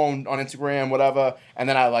on my phone on Instagram, whatever, and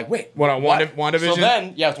then I like, wait, What, on WandaVision? So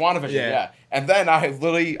then, yeah, it's WandaVision, Yeah. yeah. And then I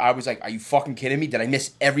was like, are you fucking kidding me? Did I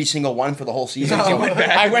miss every single one for the whole season? No. So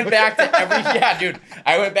I went back to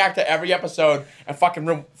I went back to every episode and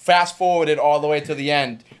fucking fast forwarded all the way to the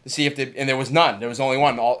end to see if and there was none. There was only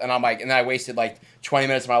one. And I'm like, and then I wasted like 20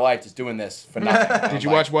 minutes of my life just doing this for nothing. Did you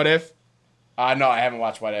watch What If? No, I haven't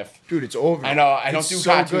watched What If. Dude, it's over. I know. I don't It's do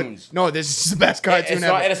so cartoons. Good. No, this is the best cartoon It's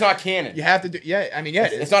ever. not. And it's not canon. You have to do. Yeah, I mean, yeah,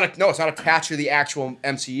 it is. It's not. It's not attached to the actual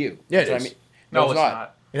MCU. Yeah, That's it what is. I mean. No, it's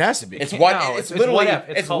not. It has to be. It's what. No, it's it's literally. What If.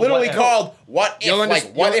 It's It's called literally What If. called What If. You'll Like,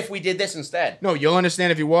 underst- what you'll- if we did this instead? No, you'll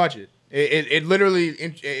understand if you watch it. It literally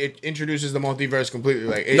it introduces the multiverse completely.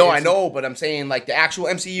 Like No, I it's- know, but I'm saying like the actual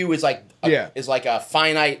MCU is like a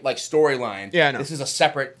finite like storyline. Yeah, I know. This is a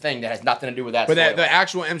separate thing that has nothing to do with that. But storyline. the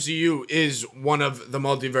actual MCU is one of the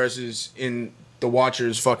multiverses in the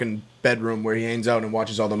Watcher's fucking bedroom where he hangs out and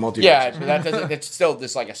watches all the multiverses. Yeah, but that doesn't. It's still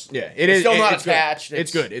just like a. Yeah, it's still not it's good. attached.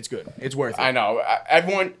 It's good. It's good. It's worth it. I know.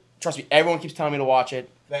 Everyone, trust me. Everyone keeps telling me to watch it.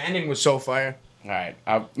 The ending was so fire. All right,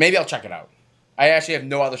 maybe I'll check it out. I actually have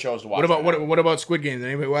no other shows to watch. What about Squid Game? Did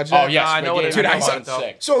anybody watch Oh that? yes, I know what it is. I Dude, saw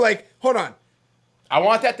sick. So like, hold on. I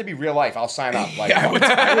want that to be real life. I'll sign up. Like, Yeah, I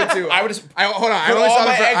would too. I would just. Hold on. I put only all saw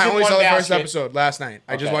my eggs I in only one saw the first basket. episode last night.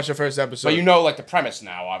 I just Okay. watched the first episode. But you know, like the premise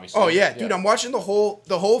now, obviously. Oh yeah, dude, I'm watching the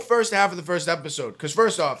whole first half of the first episode. Cause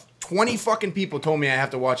first off, 20 fucking people told me I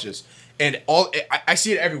have to watch this, and I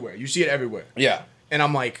see it everywhere. You see it everywhere, Yeah. and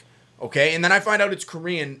I'm like, okay. And then I find out it's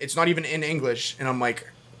Korean. It's not even in English, and I'm like,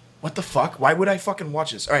 what the fuck? Why would I fucking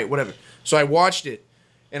watch this? All right, whatever. So I watched it,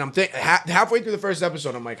 and I'm halfway through the first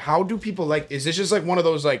episode. I'm like, how do people like? Is this just like one of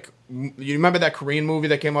those like? You remember that Korean movie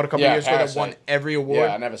that came out a couple years ago that Parasite. won every award?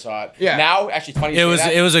 Yeah, I never saw it. Yeah. Now, actually, funny. You say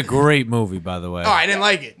that. It was a great movie, by the way. Oh, I didn't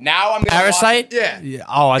like it. Now I'm gonna Parasite? Yeah.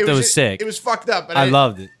 Oh, I thought it was just- sick. It was fucked up. But I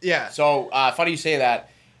loved it. Yeah. So funny you say that.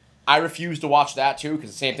 I refuse to watch that too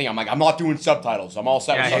because the same thing. I'm like, I'm not doing subtitles. I'm all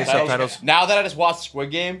set Yeah, I with hate subtitles. subtitles. Now that I just watched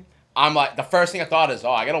Squid Game, I'm like, the first thing I thought is,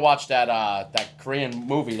 oh, I gotta watch that Korean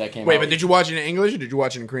movie that came out. Wait, but did you watch it in English or did you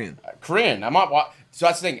watch it in Korean? Korean? I'm not. So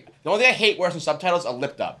that's the thing. The only thing I hate worse than subtitles are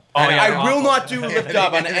lip dub. Oh, yeah, I they're will awful. not do lip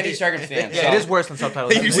dub under any circumstance. Yeah, so. it is worse than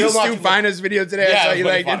subtitles. You see will not Stu do- Finer's video today? I Yeah, saw it you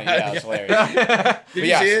was like funny. it. Yeah, it's hilarious. Did you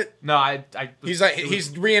yes. see it? No, I He's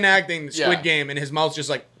reenacting Squid Yeah. Game and his mouth's just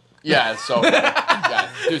like, Yeah, it's so funny. Yeah.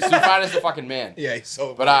 Dude, Stu Finer's the fucking man. yeah, he's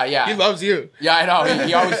so. But yeah. he loves you. Yeah, I know.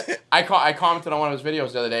 He always. I commented on one of his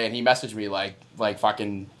videos the other day, and he messaged me like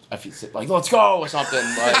fucking. Like, let's go or something.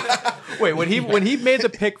 Like, Wait, when he made the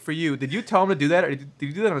pick for you, did you tell him to do that, or did he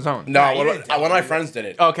do that on his own? no, you one didn't tell of my me. friends did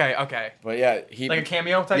it. Okay. But yeah, he Like a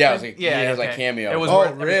cameo type Yeah, thing? it was like, he was like okay. cameo. It was Oh, worth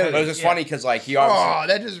every really? penny. But it was just Yeah. funny because like he obviously. Oh,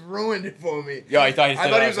 that just ruined it for me. Yeah, he thought he. I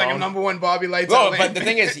thought he was like a number one Bobby Lights. No, Out but the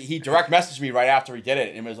thing is, he direct messaged me right after he did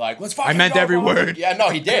it and was like, "Let's fucking." I meant go, every bro." word. Yeah, no,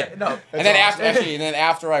 he did. No, and then awesome.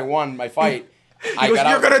 after I won my fight, I He goes, got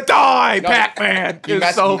 "You're out. gonna die, No, Pac-Man." It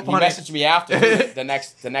was so funny. He messaged me after the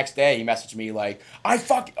next day. He messaged me like,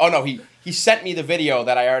 he sent me the video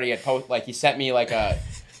that I already had posted. Like he sent me like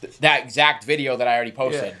that exact video that I already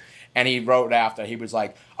posted. Yeah. And he wrote after. He was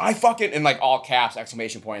like, I fucking, in like all caps,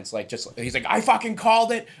 exclamation points. Like just, he's like, I fucking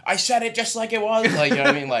called it. I said it just like it was. Like, you know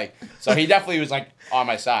what I mean? Like, so he definitely was like on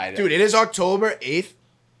my side. Dude, it is October 8th.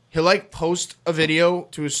 He'll like post a video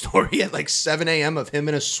to his story at like 7 a.m. of him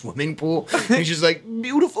in a swimming pool. He's just like,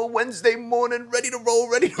 beautiful Wednesday morning, ready to roll,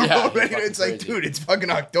 ready to Yeah, roll, he's ready to. fucking It's like, crazy. dude, it's fucking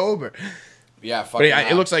October. Yeah, But fucking. yeah,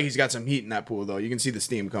 it looks like he's got some heat in that pool though. You can see the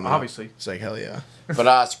steam coming up. Obviously. It's like, hell yeah.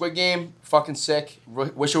 But Squid Game, fucking sick.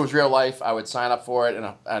 Wish it was real life. I would sign up for it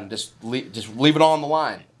and just leave it all on the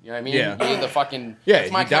line. You know what I mean? Yeah. You're either fucking. Yeah,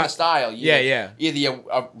 It's my you kind got- of style. Yeah, yeah. Either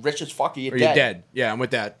you're rich as fuck or you're Or dead. you're dead. Yeah, I'm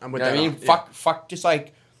with that. I'm with You know that. what I mean? Yeah. Fuck, just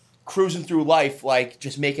like cruising through life, like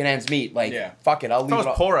just making ends meet. Like, Yeah. fuck it, I'll leave I it was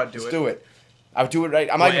all. poor, I'd do Just it. do it. I would do it right.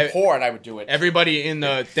 I'm not Well, even poor, and I would do it. Everybody in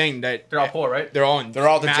the thing that They're all poor, right? they're all in They're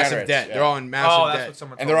all massive degenerates, debt. yeah. They're all in massive Oh, that's debt. what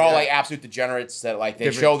someone and told they're all me. like absolute degenerates that like they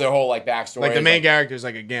Different- show their whole like backstory. Like the main character is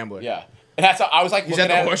like a gambler. Yeah, and that's how I was like. He's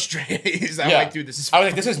looking at the it. horse train. He's I'm Yeah. like, dude, this is. I was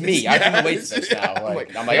like, this is me. I can Yeah, relate to this now. I'm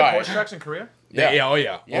Like, I'm They like, have all horse right. tracks in Korea? Yeah. Oh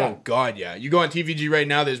yeah. Yeah. Oh god, yeah. You go on TVG right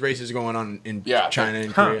now. There's races going on in Yeah. China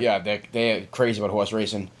and Huh. Korea. Yeah, they're crazy about horse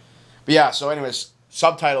racing. But yeah, so anyways,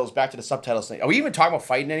 subtitles. Back to the subtitles thing. Are we even talking about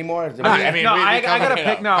fighting anymore? I mean, No, we I covered gotta it.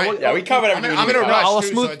 pick now. Yeah, we covered I'm everything. in a we need to rush. cover. I'll too,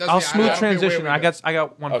 so smooth. it doesn't- I'll I smooth don't care where transition. we I go.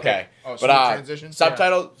 got one. Okay, Oh, but smooth transition?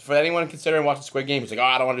 subtitle for anyone considering watching Squid Game. It's like, oh,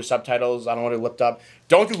 I don't want to do subtitles. I don't want to do lip dub.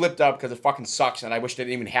 Don't do lip dub because it fucking sucks, and I wish they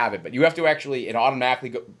didn't even have it. But you have to actually, it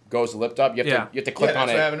automatically goes to lip dub. You have to click Yeah, on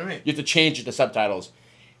that's it. what happened to me. You have to change it to subtitles.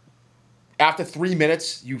 After 3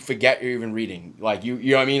 minutes, you forget you're even reading. Like you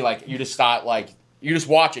know what I mean? Like you just start like you just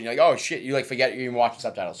watch it. You're like, oh shit, you like forget you're even watching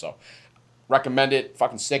subtitles. So recommend it.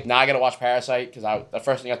 Fucking sick. Now I gotta watch Parasite because the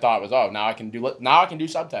first thing I thought was, oh, now I can do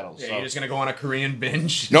subtitles. Yeah, so. you're just gonna go on a Korean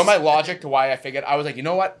binge. You know my logic to why I figured? I was like, you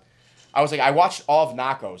know what? I was like, I watched all of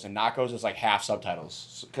Narcos, and Narcos is like half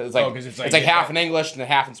subtitles. Cause it's like, Oh, 'cause it's like- half in English and then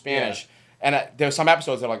half in Spanish. And there were some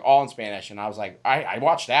episodes that were like all in Spanish, and I was like, I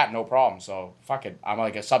watched that, no problem. So fuck it, I'm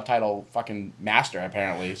like a subtitle fucking master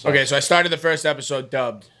apparently. So. Okay, so I started the first episode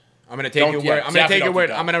dubbed. I'm gonna take your word. I'm gonna take your word.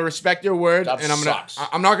 I'm gonna respect your word, Dub and sucks.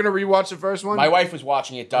 I'm not gonna rewatch the first one. My wife was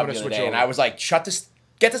watching it dubbed the other switch day, and over. I was like, get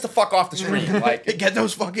this the fuck off the screen. Like, Get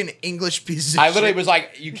those fucking English pieces. Of I literally shit. was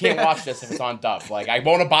like, you can't watch this if it's on dub. Like, I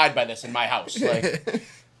won't abide by this in my house. Like,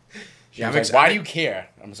 she was like, why do you care?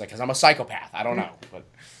 I was like, because I'm a psychopath. I don't know, but.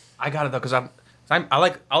 I got it though, because I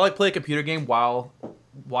like play a computer game while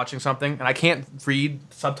watching something, and I can't read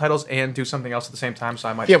subtitles and do something else at the same time. So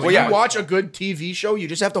I might. Yeah, when yeah. you watch a good TV show, you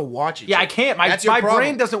just have to watch it. Yeah, I can't. That's your My problem.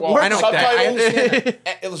 brain doesn't Well, work I know. like that.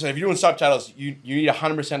 Subtitles. Listen, if you're doing subtitles, you need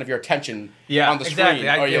 100% of your attention Yeah, on the screen,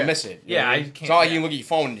 exactly. or you'll Yeah. miss it. You Yeah, know what I mean? It's can't- not like yeah. you can look at your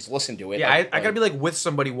phone and just listen to it. Yeah, like, I gotta be like with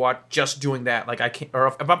somebody just doing that. Like I can't, or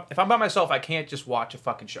if I'm by myself, I can't just watch a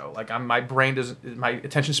fucking show. Like my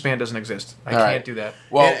attention span doesn't exist. I All can't right. do that.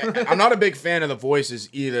 Well, Yeah, I'm not a big fan of the voices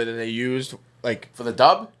either that they used. Like, for the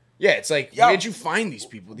dub, yeah, it's like, Yeah. where'd you find these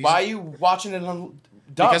people? These why are you watching it on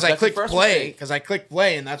dub? because I That's the clicked first play. mistake. Because I clicked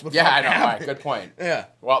play, and that's what. Yeah, I fucking know. All right, happened. good point. Yeah.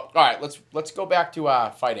 Well, all right, let's go back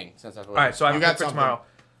to fighting since that's what. All right, so I You have got a pick for something.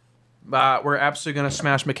 tomorrow. We're absolutely gonna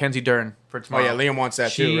smash Mackenzie Dern for Oh tomorrow. yeah, Liam wants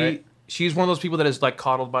that too, right? She's one of those people that is like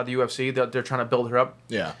coddled by the UFC. They're trying to build her up.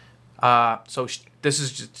 Yeah. So this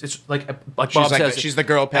is just, it's like Bob She's like says. she's the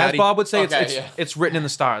girl Patty. As Bob would say, Okay, it's yeah. it's written in the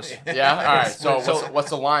stars. Yeah. All right. So what's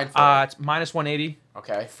the line for? It's minus 180,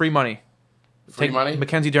 Okay. free money. Free money.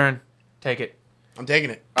 Mackenzie Dern, take it. I'm taking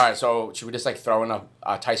it. All right. So should we just like throw in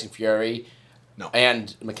a Tyson Fury? No.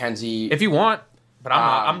 And Mackenzie. If you want, but I'm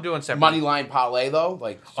not. I'm doing separate. Money line parlay though,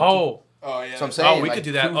 like. Oh, Oh yeah. So I'm saying. we like, could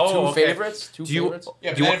do that. Two, Oh, two okay. favorites. Two Do you- favorites.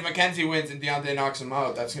 Yeah, but Do you then want- if Mackenzie wins and Deontay knocks him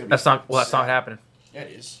out, that's gonna be. that's not happening. Yeah,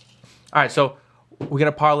 it is. All right, so we got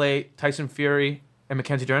to parlay Tyson Fury and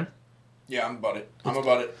Mackenzie Dern. Yeah, I'm about it. I'm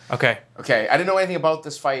about it. Okay. Okay. I didn't know anything about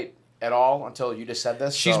this fight at all until you just said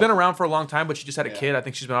this. She's so- been around for a long time, but she just had a Yeah. kid. I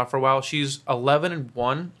think she's been out for a while. She's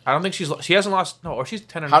 11-1. I don't think she hasn't lost. No, or she's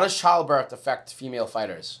 10. How does childbirth affect female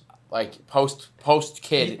fighters? Like post I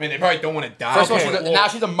kid. mean, they probably don't want to die. First of all, Okay. now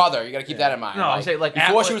she's a mother. You got to keep that in mind. No, I'm saying, like,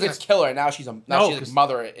 before at- she was a like- killer. Now she's No, she has 'cause-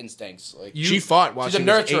 mother instincts. Like You- she fought while she's a she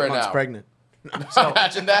was 8 nurturer months now. pregnant.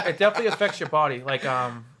 imagine that. It definitely affects your body. Like Yeah,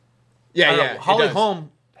 I don't yeah. know, Holly it does.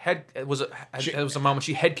 Holm it was a moment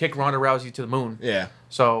she head kicked Ronda Rousey to the moon. Yeah.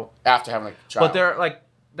 So, After having a child. but they're like,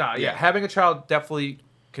 nah, yeah, Yeah. having a child definitely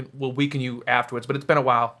will weaken you afterwards. But it's been a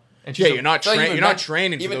while, and she's Yeah, you're not Like, trained. even You're not men-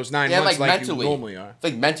 training for even- those 9 yeah, months like mentally, you normally are. I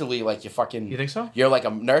think mentally, like you're fucking. You think so? You're like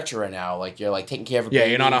a nurturer now. Like you're like taking care of a Yeah, baby.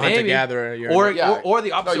 you're not a hunter Maybe. gatherer. You're Or, Yeah. or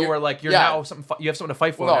the opposite, you're- where like you're yeah. now you have something to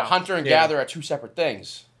fight for Well, no, now. hunter and Yeah. gatherer are two separate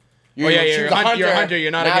things. Oh, yeah, she you're was a you're a hunter,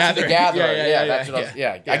 you're not a now she's gatherer. gatherer. Yeah, yeah, that's what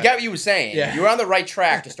yeah. I get what you were saying. Yeah. You were on the right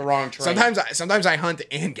track, just the wrong train. Sometimes I hunt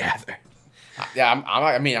and gather. Yeah,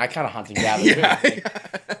 I mean, I kind of hunt and gather Yeah. too.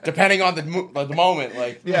 Like, depending on the moment,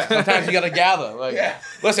 like Yeah. sometimes you gotta gather. Like, Yeah.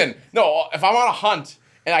 listen, no, if I'm on a hunt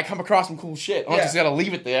and I come across some cool shit, I'm not Yeah. just gonna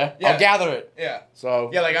leave it there. Yeah. I'll gather it. Yeah.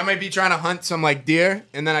 So Yeah, like I might be trying to hunt some like deer,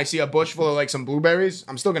 and then I see a bush full of like some blueberries.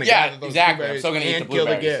 I'm still gonna Yeah, gather those exactly. I'm blueberries still gonna eat and the kill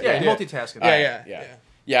the blueberries. deer. yeah, multitasking.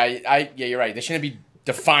 Yeah. yeah, you're right. They shouldn't be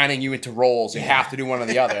defining you into roles. You have to do one or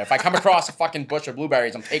the other. If I come across a fucking bush of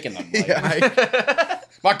blueberries, I'm taking them. Like, Yeah.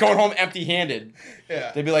 I'm not going home empty-handed.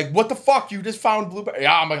 Yeah. They'd be like, "What the fuck? You just found blueberries?"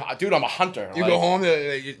 Yeah, I'm a hunter. You Like, go home,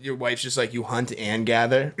 your wife's just like, you hunt and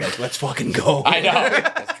gather. Like, let's fucking go. I know.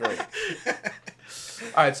 That's true.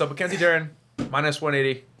 All right, so Mackenzie Dern minus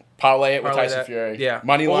 180, Parlay it with Parlay Tyson that. Fury. Yeah.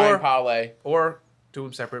 Money Or- line parlay. or do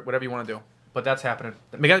them separate, whatever you want to do. But that's happening.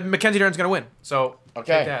 Mackenzie Dern's gonna win. So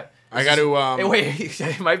Okay. take that. I got to. Hey, wait,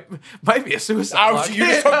 it might be a suicide. Ouch, lock. you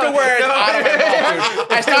just took the words out of my mouth,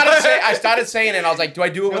 dude. I started saying it, and I was like, do I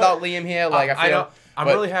do it without Liam here? Like, I feel. I'm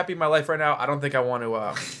but really happy in my life right now. I don't think I want to.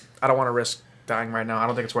 I don't want to risk dying right now. I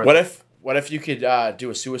don't think it's worth it. What if you could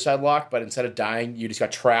do a suicide lock, but instead of dying, you just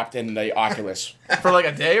got trapped in the Oculus For like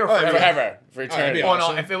a day or forever. forever, for eternity? be Oh no!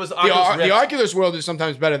 awesome. If it was The, Oculus Rift, the Oculus world is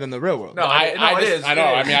sometimes better than the real world. No, it is. I know. It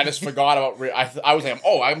I is. mean, I just forgot about. I was like,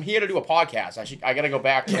 oh, I'm here to do a podcast. I gotta go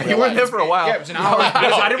back. To you real were life. there for a while. Yeah, it was an hour.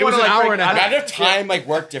 I didn't It was want to an like. hour and a half. Imagine if time like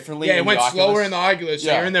worked differently. Yeah, it in went the slower Oculus. in the Oculus. So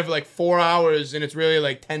Yeah. you're in there for like 4 hours, and it's really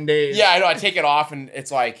like 10 days. Yeah, I know. I take it off, and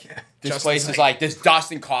it's like this Justin's place is like- like there's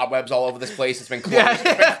dust and cobwebs all over this place. It's been closed.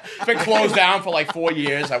 It's been closed down for like 4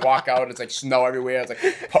 years. I walk out, and it's like snow everywhere.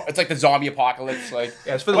 It's like the zombie apocalypse. Like,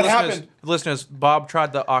 Yeah, it's for the what listeners. happened? The listeners, Bob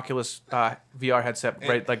tried the Oculus VR headset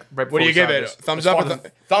right before. What do you we give started it? this. Thumbs up?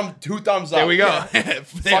 Or Two thumbs up. there we go.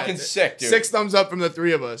 Fucking sick, dude. 6 thumbs up from the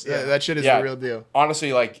 3 of us. Yeah. That shit is Yeah. the real deal.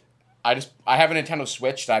 Honestly, like I have a Nintendo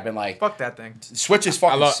Switch that I've been like, Fuck that thing. Switch is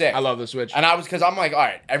fucking sick. I love the Switch. And because I'm like, all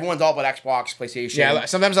right, everyone's all about Xbox, PlayStation. Yeah,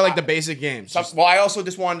 sometimes I like the basic games. Well, I also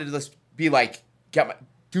just wanted to just be like,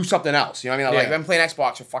 do something else. You know what I mean? Like, Yeah. I've been playing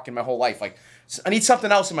Xbox for fucking my whole life. Like, I need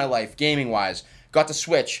something else in my life, gaming wise. Got the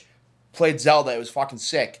Switch, played Zelda. It was fucking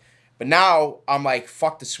sick. But now I'm like,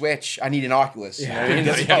 fuck the Switch. I need an Oculus. You know what I mean?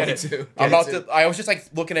 That's Yeah, how- me too. I was just like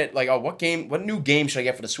looking at like, oh, what new game should I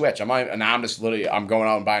get for the Switch? And now I'm just literally, I'm going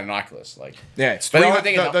out and buying an Oculus. Like, Yeah, it's But the only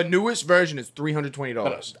thing is- the newest version is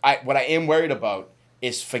 $320. but what I am worried about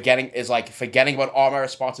is forgetting about all my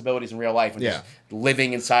responsibilities in real life and just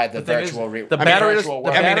living inside the thing is, virtual the battery does- virtual the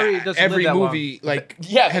world. battery doesn't every live that long. movie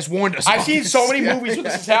Yeah, has warned us. I've about seen this. so many movies where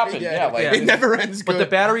this has happened. Yeah, like Yeah. it never ends good. But the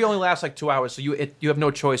battery only lasts like 2 hours, so you have no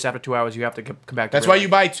choice. After 2 hours, you have to come back. To That's why you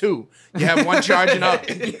buy two. You have one charging up,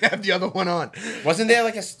 and you have the other one on. wasn't there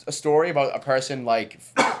like a story about a person like,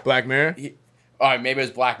 Black Mirror. maybe it was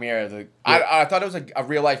Black Mirror. I thought it was a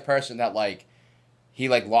real life person that like. He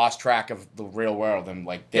like lost track of the real world and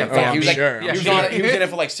like Yeah, he was like sure. he was in it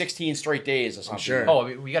for like 16 straight days or something. sure. Oh,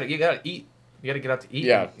 you gotta eat. You gotta get out to eat.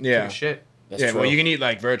 Yeah. and Yeah. take a shit. That's Yeah, true. well, you can eat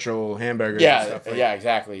like virtual hamburgers. and Yeah, stuff like yeah,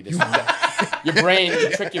 exactly. Just, you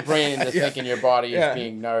trick your brain into thinking your body Yeah. is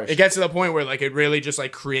being nourished. It gets to the point where like it really just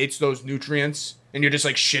like creates those nutrients, and you're just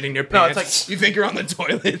like shitting your No, it's pants. like- you think you're on the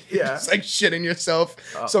toilet. You're Yeah. just like shitting yourself.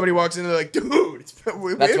 Somebody walks in, they're like, "Dude,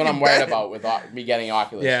 That's what I'm worried about with me getting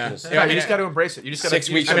Oculus. Yeah. Just- No, you just gotta embrace it. You just gotta 6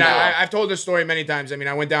 weeks I mean, from now. I've told this story many times. I mean,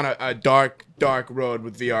 I went down a dark road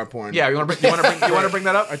with VR porn. Yeah, you want to bring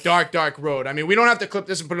that up? A dark road. I mean, we don't have to clip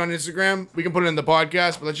this and put it on Instagram. We can put it in the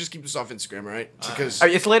podcast, but let's just keep this off Instagram, all right? Because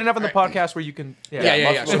It's late enough in the podcast where you can.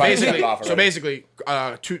 Yeah. So Most basically, people off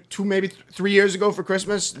already. two maybe 3 years ago for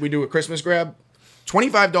Christmas, we do a Christmas grab,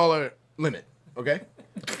 $25 limit. Okay,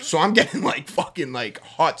 so I'm getting like fucking like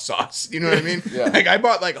hot sauce. You know what I mean? Yeah. Like I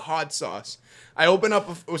bought like hot sauce. I open up,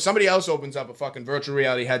 somebody else opens up a fucking virtual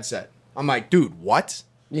reality headset. I'm like, dude, what?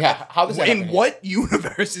 Yeah, how does that In happen? what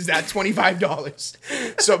universe is that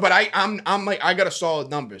 $25? So, but I'm like, I got a solid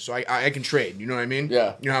number, so I can trade. You know what I mean?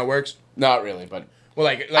 Yeah. You know how it works? Not really, but Well,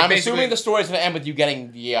 like I'm basically- assuming the story's gonna end with you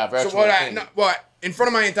getting the virtual So what thing. in front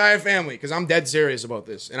of my entire family, because I'm dead serious about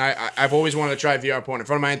this, and I've always wanted to try VR porn. In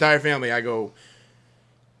front of my entire family, I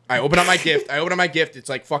open up my gift. It's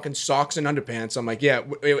like fucking socks and underpants. I'm like, yeah,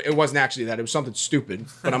 it wasn't actually that. It was something stupid.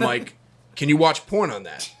 But I'm like, can you watch porn on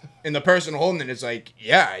that? And the person holding it is like,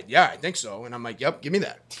 yeah, I think so. And I'm like, yep, give me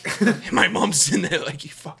that. And my mom's in there like,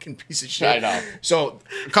 you fucking piece of shit. I know. So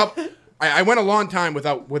I went a long time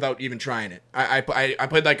without even trying it. I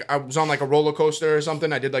played like I was on like a roller coaster or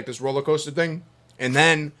something. I did like this roller coaster thing, and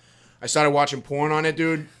then I started watching porn on it,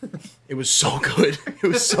 dude. It was so good. It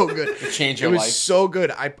was so good. It changed your It was life. so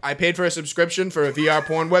good. I paid for a subscription for a VR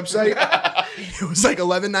porn website. It was like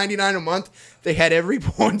 $11.99 a month. They had every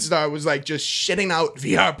porn star was like just shitting out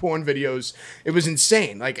VR porn videos. It was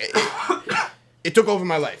insane. Like it took over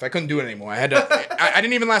my life. I couldn't do it anymore. I had to. I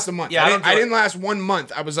didn't even last a month. Yeah, I didn't last 1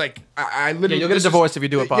 month. I was like, I literally. You'll get a this is- divorce if you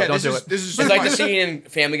do it, Bob. Yeah, Don't this do is- it. This is It's like the scene in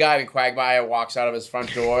Family Guy when Quagmire walks out of his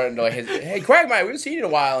front door and they're like, hey, Quagmire, we haven't seen you in a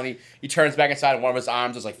while. And he turns back inside and one of his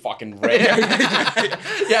arms is like fucking red.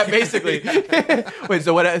 Yeah, basically. Wait,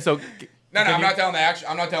 so what? So. No, I'm not telling the action.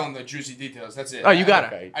 I'm not telling the juicy details. That's it. Oh, you got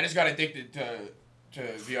it. Okay. I just got addicted to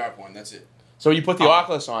VR porn. That's it. So you put the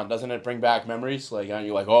Oculus on, doesn't it bring back memories? Like, aren't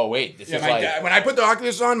you like, oh, wait, this Yeah, is my like... dad, when I put the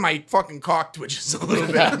Oculus on, my fucking cock twitches a little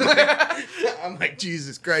bit. I'm like,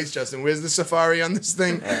 Jesus Christ, Justin, where's the Safari on this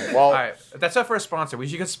thing? Well, All right, that's our first sponsor. We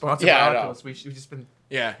should get sponsored Yeah, I by know. Oculus. We just been.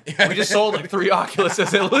 Yeah. We just sold like 3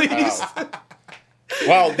 Oculuses at least.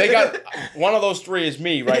 well, they got... One of those 3 is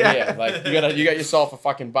me right Yeah. here. Like, you got yourself a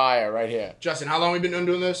fucking buyer right here. Justin, how long we been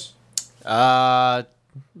doing this?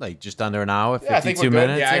 Like just under an hour, Yeah, I think 52 we're good.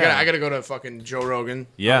 minutes. Yeah, I gotta go to fucking Joe Rogan.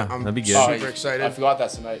 Yeah, I'm that'd be good. super Oh, excited. I forgot that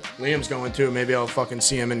tonight. Liam's going too. Maybe I'll fucking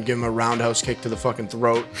see him and give him a roundhouse kick to the fucking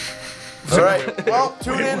throat. All right. Well,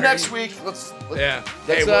 tune in next week. Let's Yeah.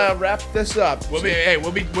 let's Hey, wrap this up. we'll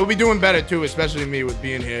be doing better too, especially me with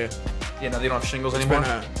being here. Yeah, now they don't have shingles It's anymore.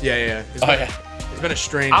 been yeah. It's Oh, been, yeah. it's been a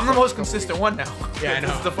strange. I'm the fucking most couple consistent one now. Yeah, I know.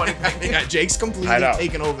 This is the funny thing. Yeah, Jake's completely I know.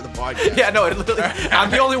 taken over the podcast. Yeah, no, it literally,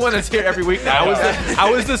 I'm the only one that's here every week now. I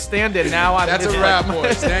was the stand-in. Now I'm. That's a it's wrap, like-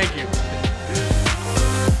 boys. Thank you.